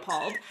would be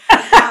appalled.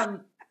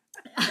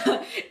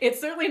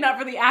 It's certainly not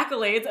for the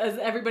accolades, as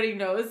everybody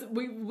knows.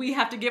 We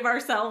have to give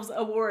ourselves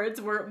awards.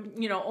 We're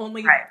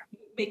only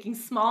making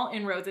small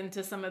inroads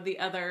into some of the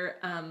other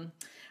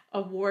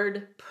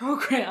award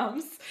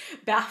programs.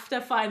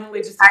 BAFTA finally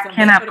just I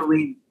cannot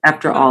believe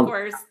after all. Of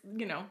course,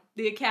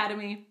 the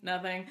Academy,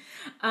 nothing.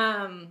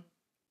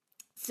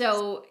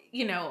 So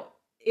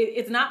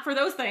it's not for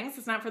those things.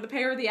 It's not for the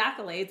pay or the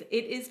accolades.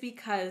 It is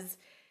because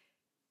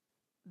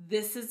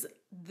this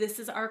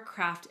is our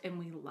craft and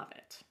we love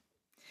it.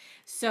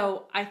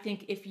 So I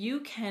think if you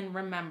can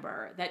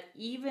remember that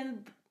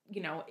even,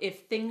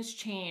 if things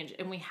change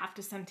and we have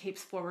to send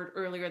tapes forward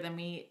earlier than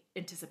we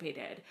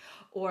anticipated,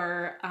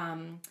 or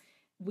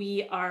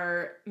we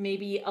are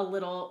maybe a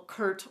little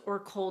curt or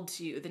cold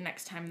to you the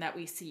next time that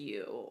we see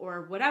you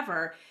or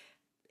whatever,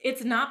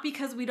 it's not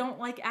because we don't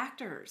like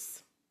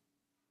actors.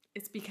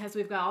 It's because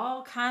we've got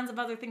all kinds of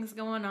other things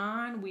going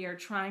on. We are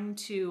trying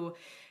to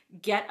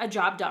get a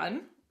job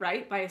done,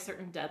 right, by a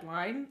certain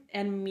deadline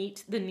and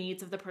meet the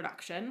needs of the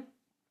production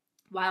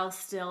while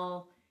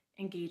still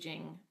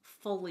engaging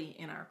fully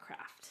in our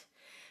craft.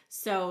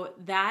 So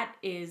that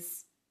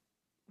is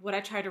what I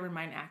try to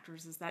remind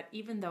actors, is that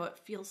even though it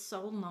feels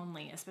so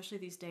lonely, especially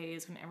these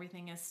days when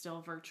everything is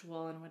still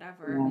virtual and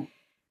whatever,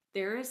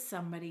 there is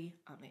somebody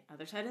on the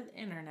other side of the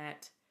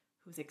internet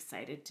who's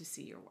excited to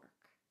see your work.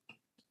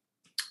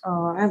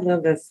 Oh, I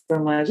love that so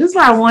much. That's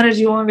why I wanted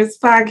you on this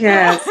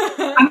podcast.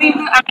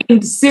 I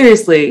mean,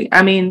 seriously,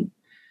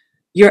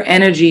 your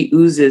energy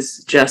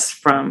oozes just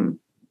from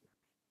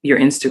your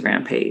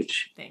Instagram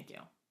page. Thank you.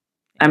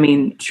 I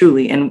mean,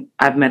 truly. And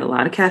I've met a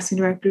lot of casting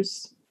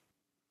directors.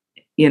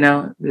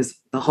 There's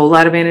a whole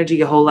lot of energy,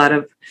 a whole lot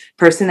of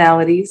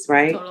personalities,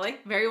 right? Totally.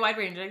 Very wide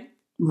ranging.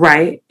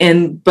 Right.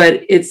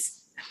 But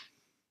it's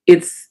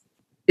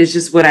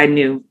just what I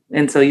knew.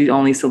 And so you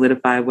only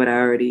solidify what I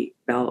already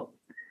felt.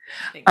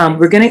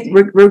 We're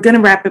gonna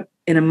wrap up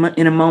in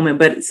a moment,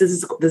 but this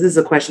is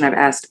a question I've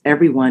asked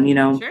everyone,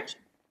 Sure.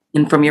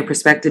 And from your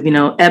perspective,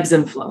 ebbs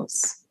and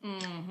flows.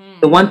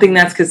 Mm-hmm. The one thing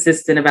that's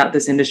consistent about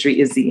this industry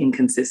is the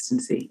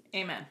inconsistency.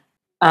 Amen.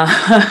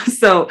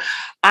 So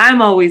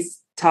I'm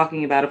always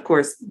talking about, of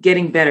course,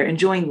 getting better,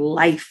 enjoying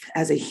life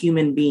as a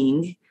human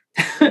being,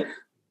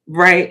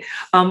 right?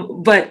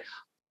 But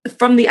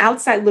from the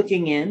outside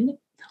looking in,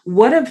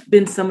 what have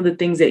been some of the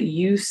things that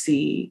you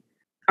see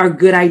are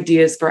good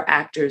ideas for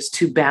actors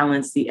to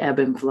balance the ebb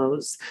and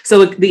flows?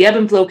 So the ebb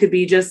and flow could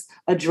be just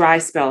a dry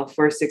spell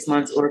for 6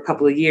 months or a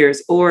couple of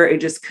years, or it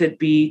just could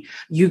be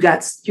you've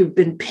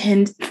been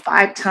pinned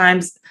 5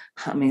 times.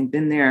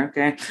 Been there,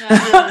 okay,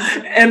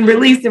 and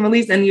released,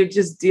 and you're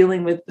just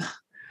dealing with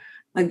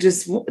like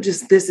just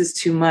this is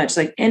too much.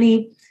 Like,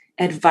 any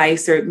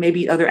advice, or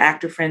maybe other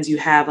actor friends you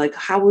have, like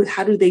how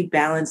do they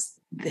balance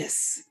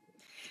this?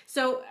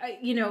 So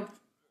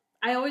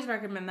I always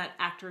recommend that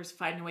actors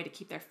find a way to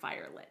keep their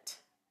fire lit,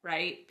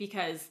 right?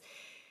 Because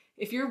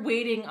if you're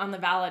waiting on the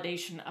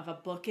validation of a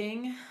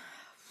booking,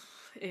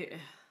 You're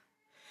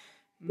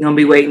gonna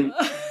be waiting.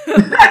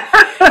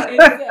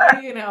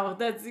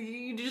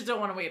 You just don't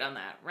want to wait on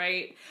that,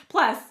 right?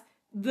 Plus,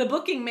 the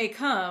booking may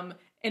come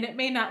and it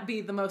may not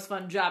be the most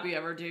fun job you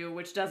ever do,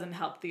 which doesn't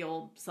help the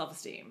old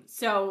self-esteem.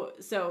 So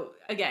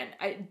again,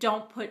 I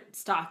don't put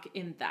stock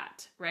in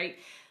that, right?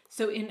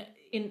 So in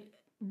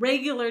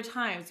regular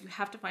times, you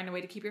have to find a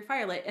way to keep your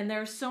fire lit. And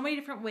there are so many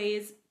different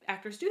ways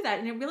actors do that.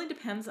 And it really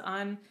depends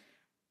on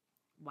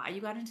why you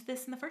got into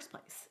this in the first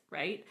place,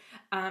 right?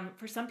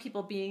 For some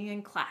people, being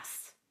in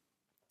class,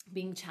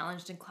 being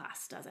challenged in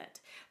class does it.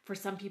 For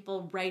some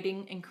people,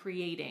 writing and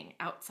creating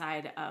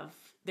outside of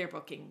their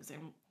bookings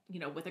and,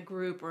 with a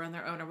group or on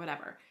their own or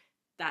whatever,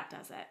 that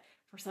does it.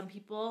 For some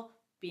people,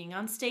 being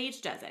on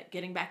stage does it.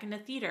 Getting back into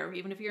theater,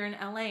 even if you're in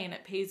LA and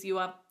it pays you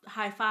a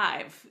high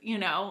five,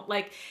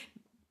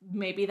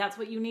 maybe that's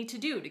what you need to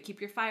do to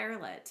keep your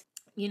fire lit.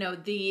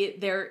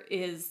 There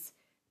is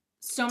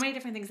so many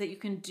different things that you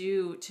can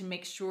do to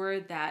make sure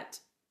that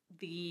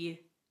the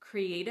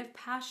creative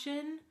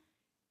passion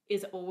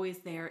is always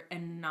there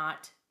and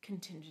not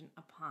contingent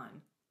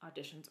upon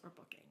auditions or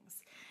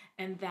bookings.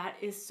 And that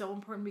is so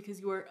important, because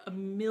you are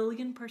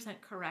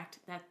 1,000,000% correct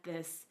that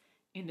this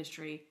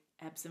industry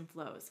ebbs and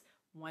flows.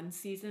 One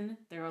season,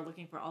 they're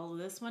looking for all of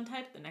this one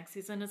type. The next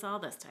season is all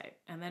this type.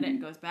 And then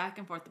it goes back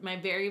and forth. My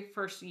very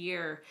first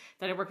year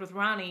that I worked with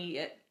Ronnie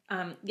at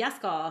Yes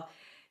Call,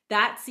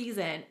 that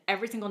season,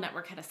 every single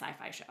network had a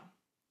sci-fi show.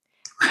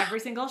 Every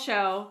single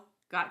show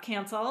got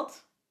canceled.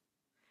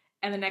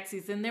 And the next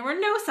season, there were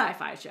no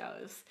sci-fi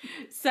shows.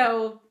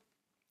 So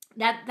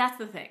that's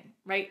the thing,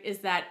 right? Is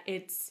that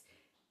it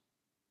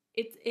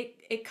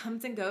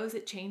comes and goes.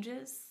 It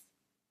changes.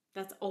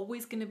 That's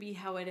always going to be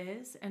how it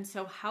is. And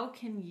so how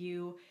can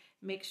you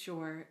make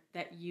sure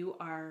that you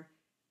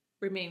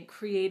remain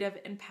creative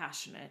and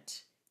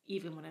passionate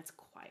even when it's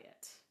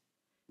quiet?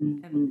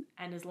 Mm-hmm.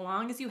 And as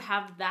long as you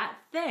have that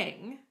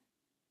thing,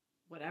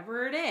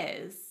 whatever it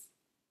is,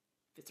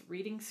 if it's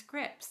reading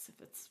scripts,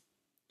 if it's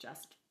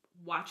just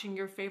watching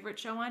your favorite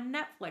show on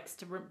Netflix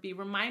to be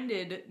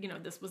reminded,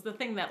 this was the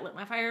thing that lit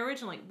my fire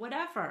originally,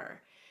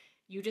 whatever,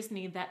 you just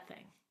need that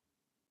thing.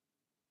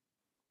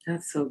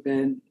 That's so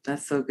good.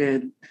 That's so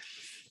good.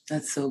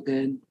 That's so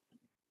good.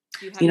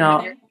 Do you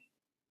have anything?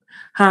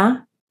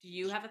 Huh? Do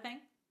you have a thing?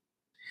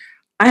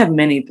 I have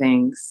many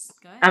things.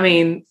 Go ahead. I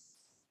mean,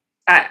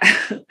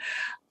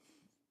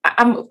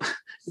 I'm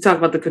you talk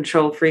about the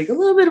control freak, a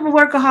little bit of a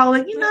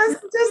workaholic, just a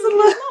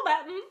little.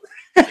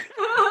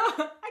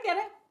 I get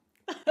it.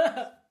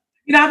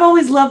 I've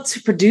always loved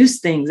to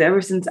produce things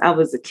ever since I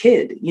was a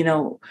kid,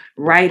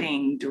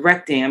 writing,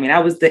 directing. I mean, I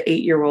was the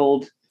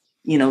 8-year-old,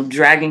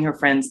 dragging her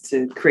friends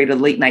to create a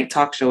late night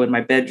talk show in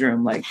my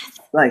bedroom. Like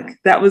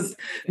that was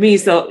me.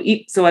 So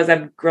as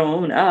I've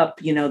grown up,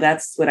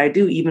 that's what I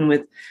do, even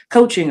with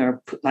coaching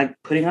or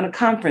putting on a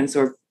conference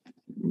or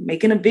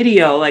making a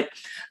video. Like,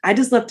 I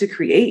just love to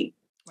create.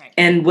 Right.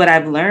 And what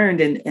I've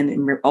learned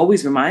and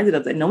always reminded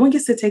of that, no one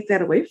gets to take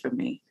that away from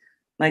me.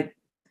 Like,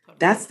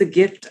 that's the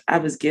gift I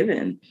was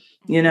given,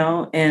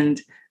 and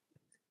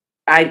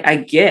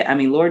I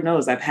mean, Lord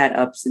knows I've had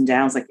ups and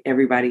downs like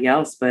everybody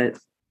else, but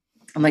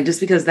I'm like, just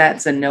because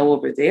that's a no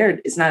over there,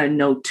 it's not a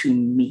no to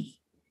me,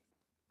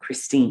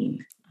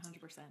 Christine.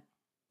 100%.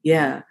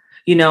 Yeah.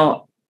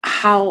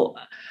 How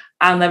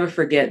I'll never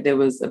forget, there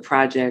was a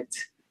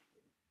project.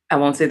 I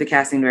won't say the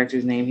casting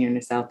director's name here in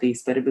the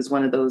Southeast, but it was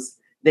one of those,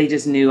 they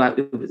just knew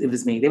it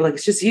was me. They were like,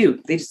 it's just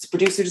you. The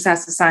producer just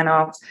has to sign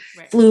off,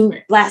 flew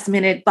last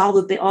minute, all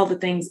the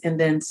things. And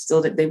then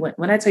still they went,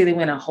 when I tell you, they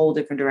went a whole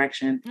different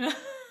direction.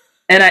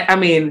 And I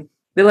mean,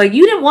 they're like,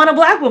 you didn't want a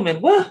Black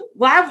woman. What?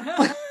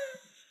 Why?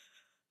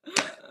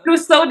 It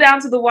was so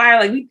down to the wire.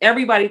 Like,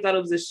 everybody thought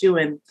it was a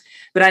shoo-in,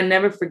 but I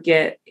never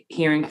forget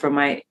hearing from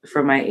my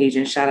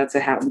agent, shout out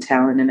to Houghton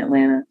Talent in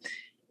Atlanta.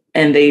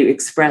 And they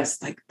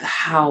expressed like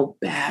how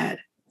bad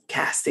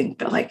casting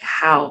felt, like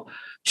how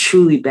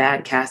truly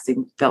bad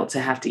casting felt to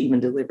have to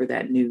even deliver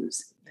that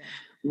news.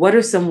 What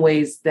are some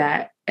ways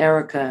that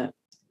Erica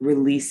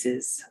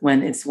releases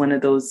when it's one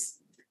of those,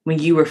 when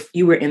you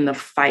were in the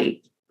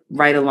fight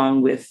right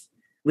along with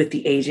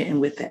the agent and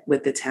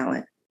with the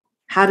talent?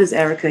 How does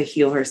Erica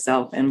heal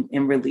herself and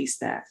release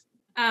that?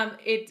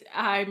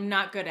 I'm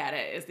not good at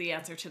it is the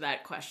answer to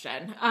that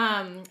question.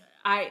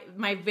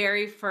 My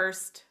very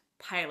first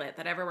pilot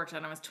that I ever worked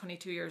on, I was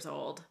 22 years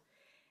old,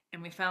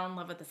 and we fell in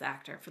love with this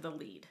actor for the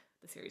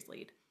series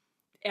lead.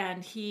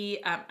 And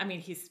he,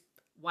 he's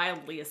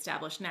wildly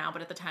established now,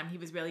 but at the time he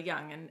was really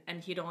young,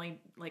 and he'd only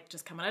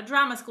just come out of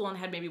drama school and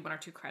had maybe 1 or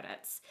 2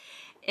 credits.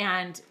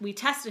 And we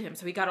tested him,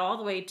 so he got all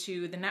the way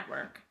to the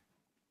network,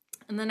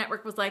 and the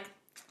network was like,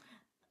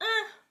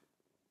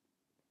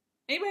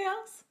 anybody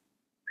else?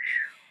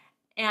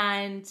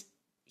 And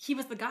he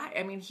was the guy.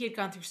 I mean, he had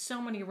gone through so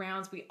many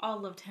rounds. We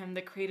all loved him.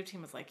 The creative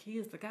team was like, he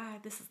is the guy.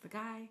 This is the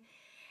guy.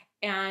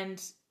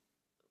 And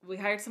we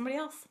hired somebody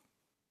else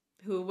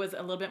who was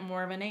a little bit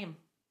more of a name.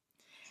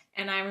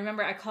 And I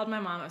remember I called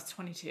my mom. I was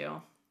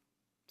 22,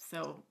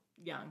 so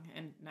young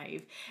and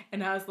naive.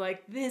 And I was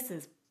like, this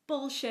is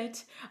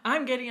bullshit.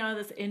 I'm getting out of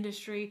this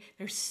industry.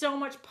 There's so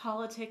much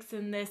politics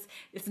in this.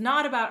 It's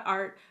not about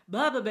art,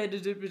 blah, blah, blah,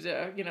 blah,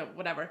 blah, blah,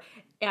 whatever.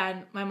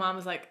 And my mom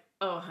was like,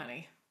 oh,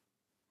 honey,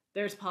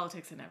 there's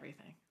politics in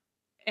everything.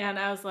 And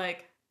I was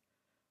like,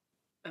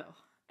 oh.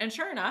 And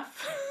sure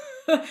enough,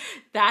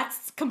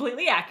 that's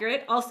completely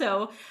accurate.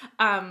 Also,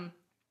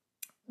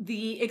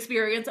 the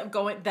experience of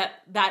going,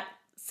 that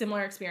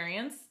similar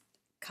experience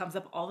comes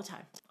up all the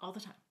time,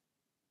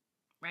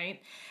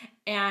 right?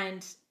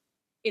 And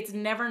it's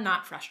never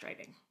not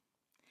frustrating.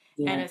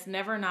 Yeah. And it's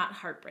never not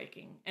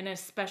heartbreaking. And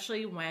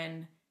especially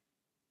when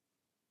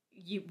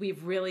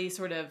we've really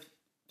sort of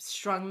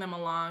strung them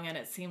along and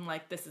it seemed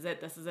like this is it.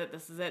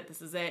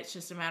 It's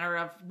just a matter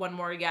of one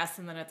more yes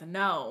and then it's a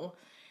no.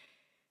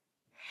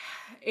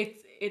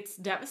 It's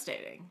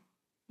devastating,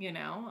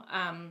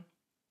 and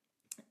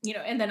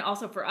then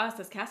also for us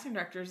as casting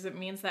directors, it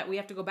means that we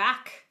have to go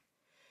back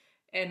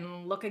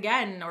and look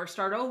again or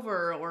start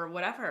over or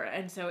whatever.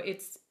 And so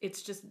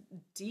it's just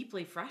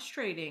deeply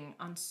frustrating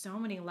on so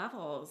many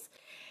levels.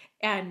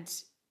 And,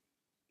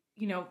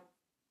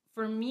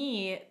 for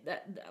me,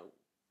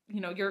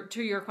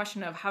 your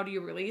question of how do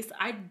you release?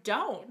 I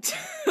don't.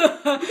 You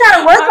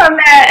gotta work on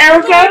that,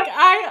 Erica. Like,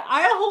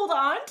 I hold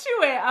on to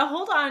it. I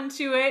hold on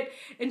to it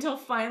until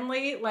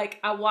finally, like,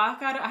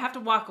 I have to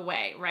walk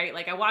away, right?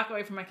 Like, I walk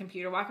away from my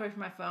computer, walk away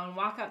from my phone,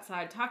 walk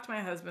outside, talk to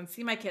my husband,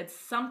 see my kids,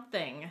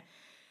 something,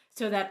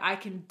 so that I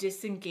can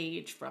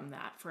disengage from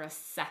that for a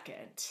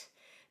second.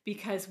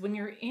 Because when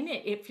you're in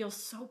it, it feels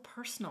so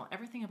personal.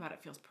 Everything about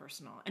it feels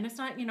personal. And it's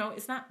not,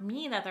 it's not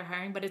me that they're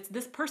hiring, but it's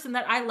this person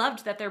that I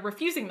loved that they're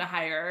refusing to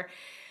hire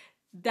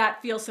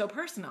that feels so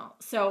personal.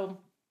 So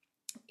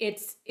it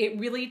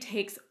really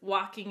takes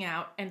walking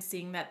out and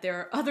seeing that there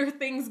are other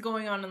things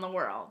going on in the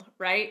world,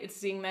 right? It's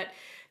seeing that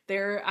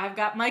I've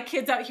got my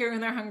kids out here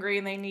and they're hungry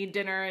and they need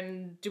dinner,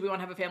 and do we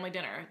want to have a family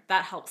dinner?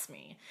 That helps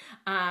me.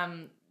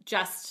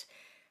 Just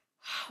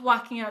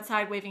walking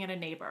outside, waving at a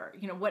neighbor,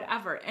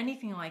 whatever,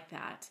 anything like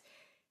that.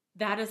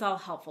 That is all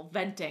helpful.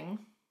 Venting.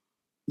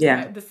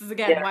 Yeah. This is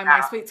again why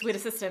my sweet, sweet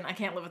assistant, I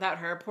can't live without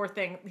her. Poor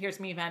thing hears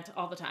me vent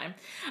all the time.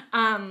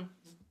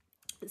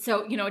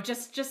 So,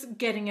 just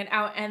getting it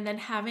out and then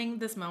having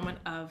this moment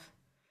of,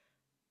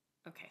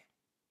 okay,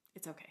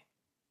 it's okay.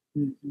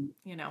 Mm-hmm.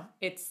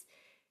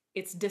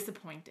 It's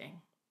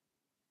disappointing,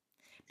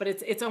 but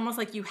it's almost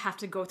like you have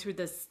to go through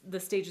the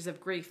stages of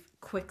grief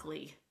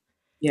quickly.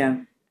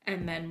 Yeah.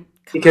 And then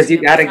because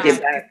you got to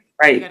get back,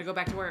 right? You got to go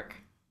back to work,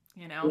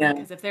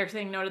 because if they're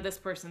saying no to this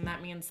person,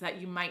 that means that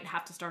you might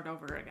have to start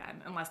over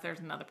again, unless there's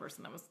another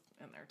person that was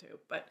in there too.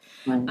 But,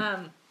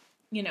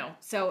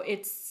 so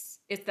it's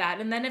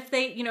that. And then if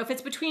they, if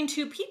it's between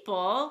two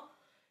people,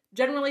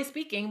 generally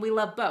speaking, we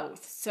love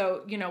both.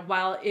 So,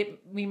 while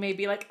we may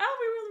be like, oh,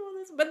 we really want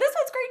this, but this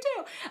one's great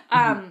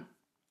too.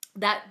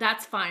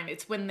 That's fine.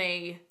 It's when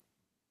they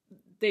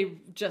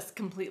just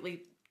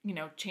completely,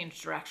 change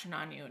direction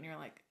on you and you're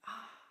like,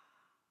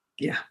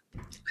 yeah.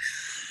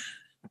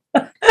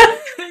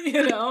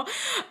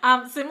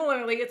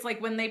 Similarly, it's like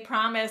when they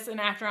promise an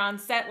actor on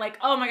set, like,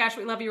 oh my gosh,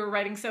 we love you, we're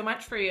writing so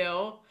much for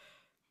you.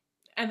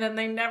 And then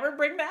they never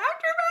bring the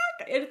actor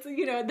back. It's,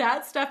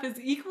 that stuff is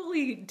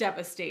equally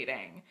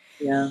devastating.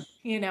 Yeah.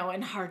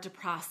 And hard to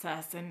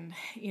process. And,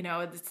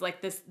 it's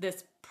like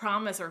this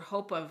promise or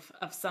hope of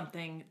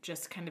something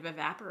just kind of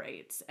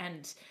evaporates.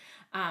 And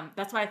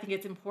that's why I think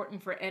it's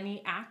important for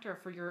any actor,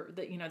 for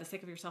the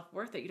sake of your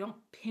self-worth, that you don't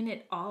pin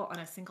it all on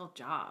a single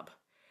job,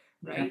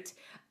 right?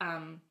 Yeah.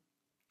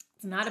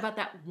 It's not about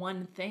that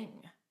one thing.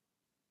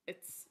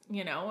 It's,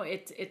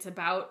 it's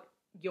about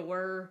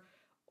your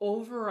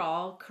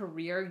overall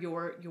career,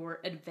 your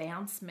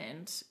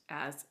advancement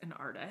as an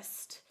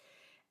artist.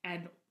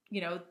 And,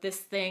 this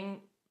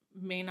thing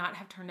may not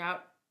have turned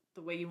out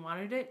the way you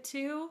wanted it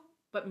to,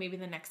 but maybe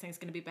the next thing is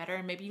going to be better.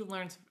 And maybe you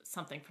learn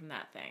something from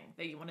that thing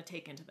that you want to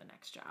take into the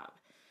next job.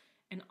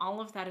 And all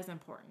of that is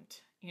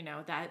important,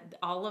 that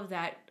all of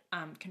that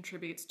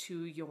contributes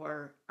to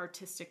your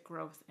artistic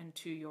growth and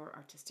to your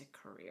artistic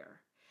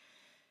career.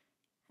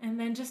 And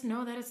then just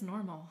know that it's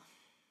normal.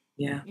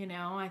 Yeah.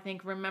 I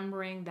think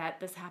remembering that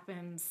this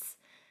happens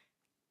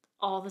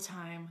all the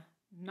time,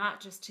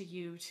 not just to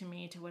you, to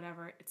me, to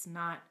whatever. It's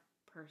not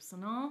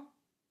personal.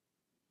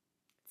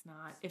 It's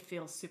not. It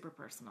feels super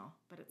personal,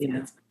 but it's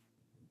not.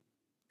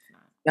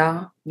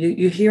 Y'all,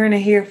 you're hearing it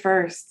here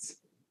first.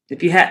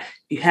 If you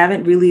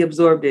haven't really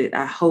absorbed it,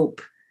 I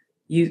hope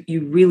you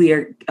really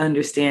are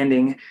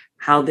understanding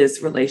how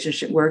this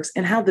relationship works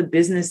and how the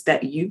business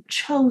that you've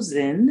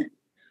chosen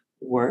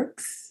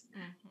works.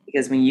 Mm-hmm.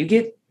 Because when you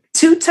get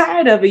too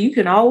tired of it, you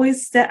can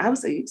always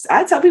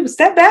I tell people,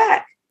 step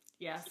back.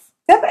 Yes.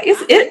 Step back.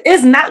 It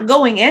is not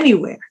going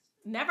anywhere.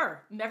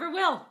 Never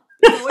will.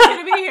 It's always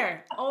going to be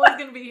here. Always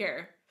going to be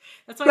here.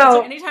 That's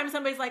why anytime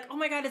somebody's like, oh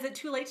my God, is it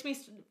too late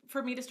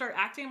for me to start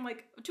acting? I'm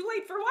like, too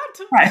late for what?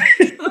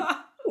 Right.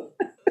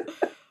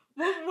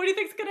 What do you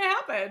think's going to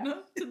happen?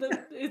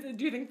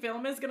 Do you think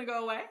film is going to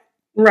go away?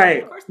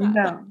 Right. Of course not.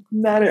 No,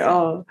 not at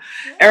all.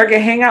 Yeah. Erica,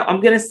 hang out.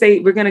 I'm going to say,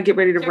 we're going to get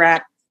ready to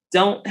wrap.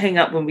 Don't hang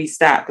up when we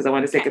stop, because I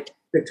want to take a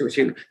picture with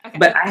you. Okay.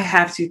 But I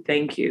have to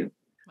thank you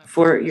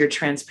for your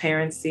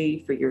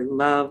transparency, for your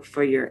love,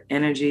 for your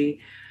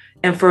energy,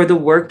 and for the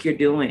work you're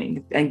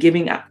doing and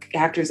giving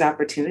actors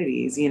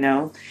opportunities.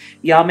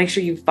 Y'all make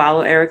sure you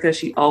follow Erica.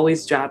 She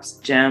always drops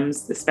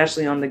gems,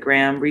 especially on the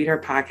gram. Read her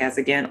podcast.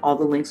 Again, all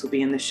the links will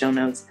be in the show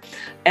notes.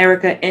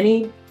 Erica,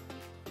 any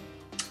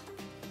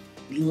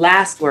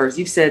last words?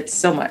 You've said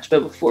so much, but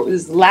before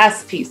this the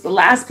last piece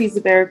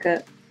of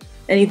Erica,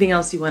 anything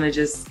else you want to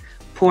just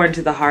pour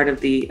into the heart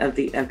of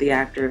the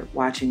actor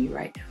watching you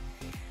right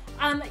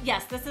now?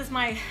 Yes, this is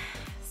my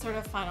sort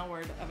of final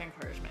word of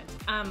encouragement.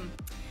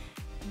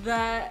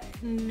 The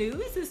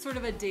news is sort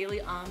of a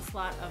daily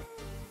onslaught of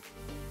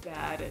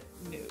bad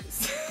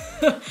news.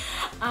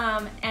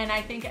 And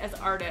I think as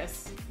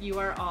artists, you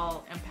are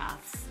all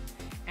empaths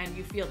and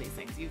you feel these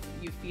things. You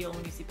feel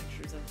when you see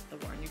pictures of the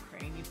war in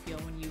Ukraine. You feel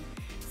when you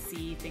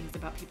see things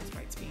about people's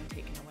rights being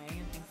taken away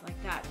and things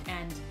like that.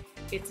 And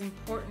it's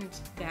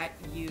important that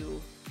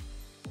you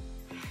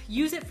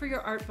use it for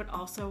your art, but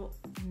also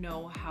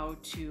know how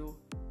to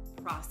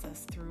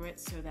process through it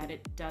so that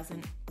it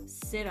doesn't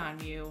sit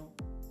on you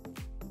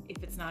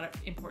if it's not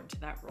important to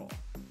that role,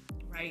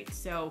 right?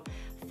 So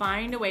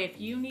find a way. If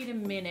you need a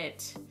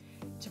minute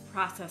to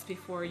process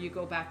before you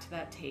go back to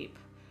that tape,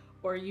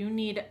 or you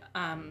need,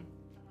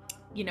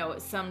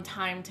 some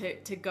time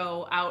to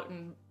go out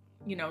and,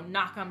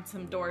 knock on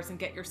some doors and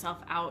get yourself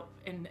out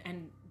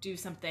and do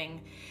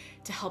something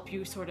to help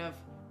you sort of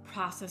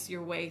process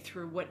your way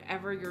through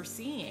whatever you're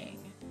seeing.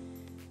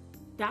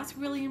 That's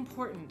really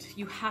important.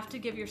 You have to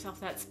give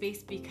yourself that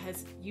space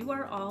because you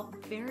are all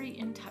very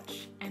in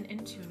touch and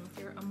in tune with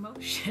your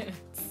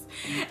emotions.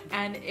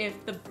 And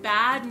if the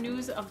bad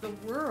news of the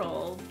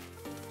world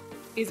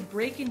is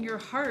breaking your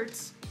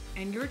heart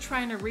and you're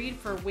trying to read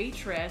for a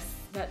waitress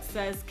that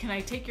says, "Can I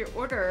take your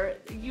order?"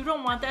 You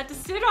don't want that to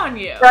sit on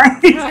you,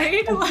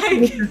 right? Like,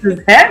 this is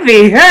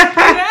heavy.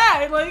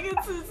 yeah, like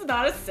it's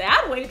not a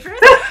sad waitress.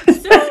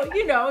 So,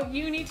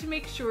 you need to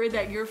make sure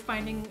that you're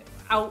finding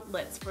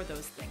outlets for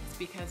those things,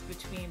 because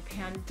between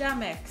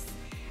pandemics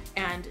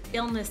and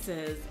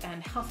illnesses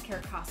and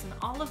healthcare costs and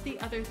all of the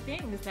other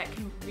things that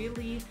can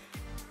really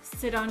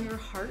sit on your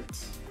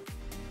heart,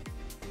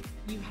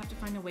 you have to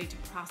find a way to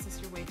process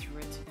your way through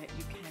it so that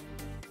you can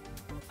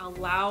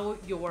allow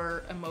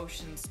your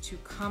emotions to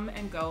come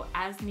and go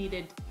as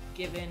needed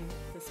given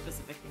the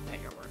specific thing that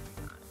you're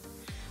working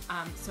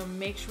on. So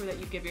make sure that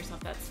you give yourself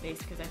that space,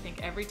 because I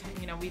think every time,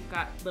 we've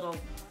got little,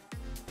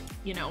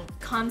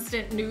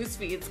 constant news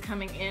feeds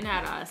coming in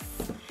at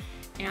us,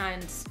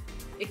 and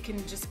it can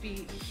just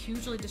be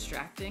hugely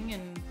distracting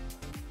and,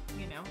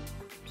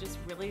 just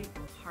really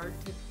hard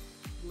to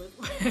live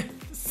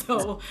with.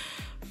 So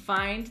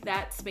find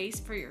that space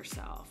for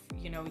yourself.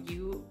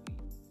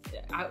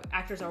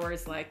 Actors are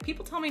always like,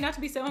 people tell me not to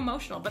be so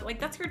emotional, but like,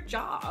 that's your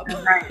job.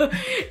 Right.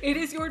 It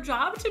is your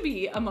job to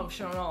be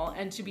emotional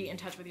and to be in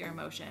touch with your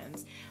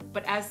emotions.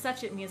 But as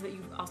such, it means that you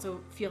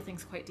also feel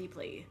things quite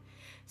deeply.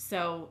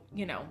 So,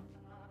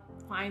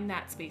 find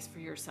that space for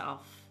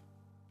yourself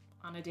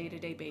on a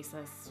day-to-day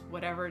basis,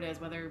 whatever it is,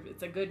 whether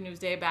it's a good news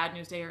day, a bad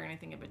news day, or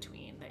anything in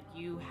between, that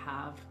you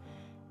have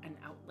an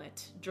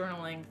outlet.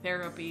 Journaling,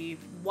 therapy,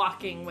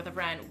 walking with a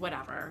friend,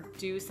 whatever.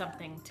 Do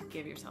something to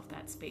give yourself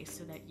that space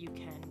so that you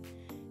can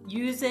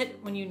use it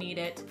when you need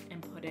it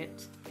and put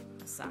it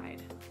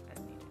aside as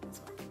needed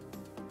as well.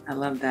 I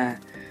love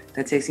that.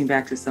 That takes me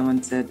back to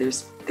someone said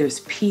there's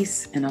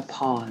peace in a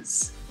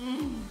pause.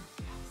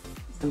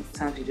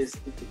 Sometimes you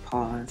just need to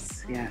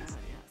pause. Yes.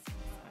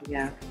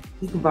 Yeah,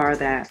 you can borrow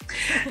that.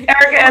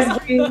 Erica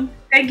Bream,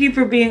 thank you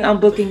for being on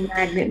Booking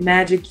Magnet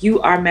Magic. You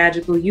are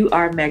magical. You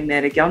are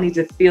magnetic. Y'all need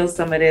to feel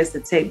some of this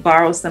and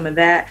borrow some of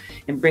that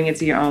and bring it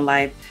to your own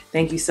life.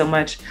 Thank you so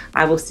much.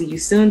 I will see you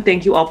soon.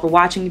 Thank you all for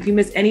watching. If you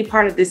missed any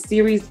part of this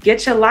series,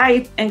 get your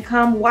life and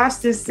come watch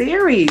this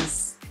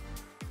series.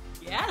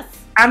 Yes.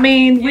 I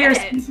mean, we are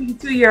speaking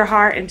to your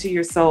heart and to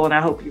your soul, and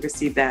I hope you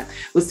receive that.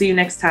 We'll see you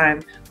next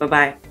time.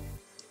 Bye-bye.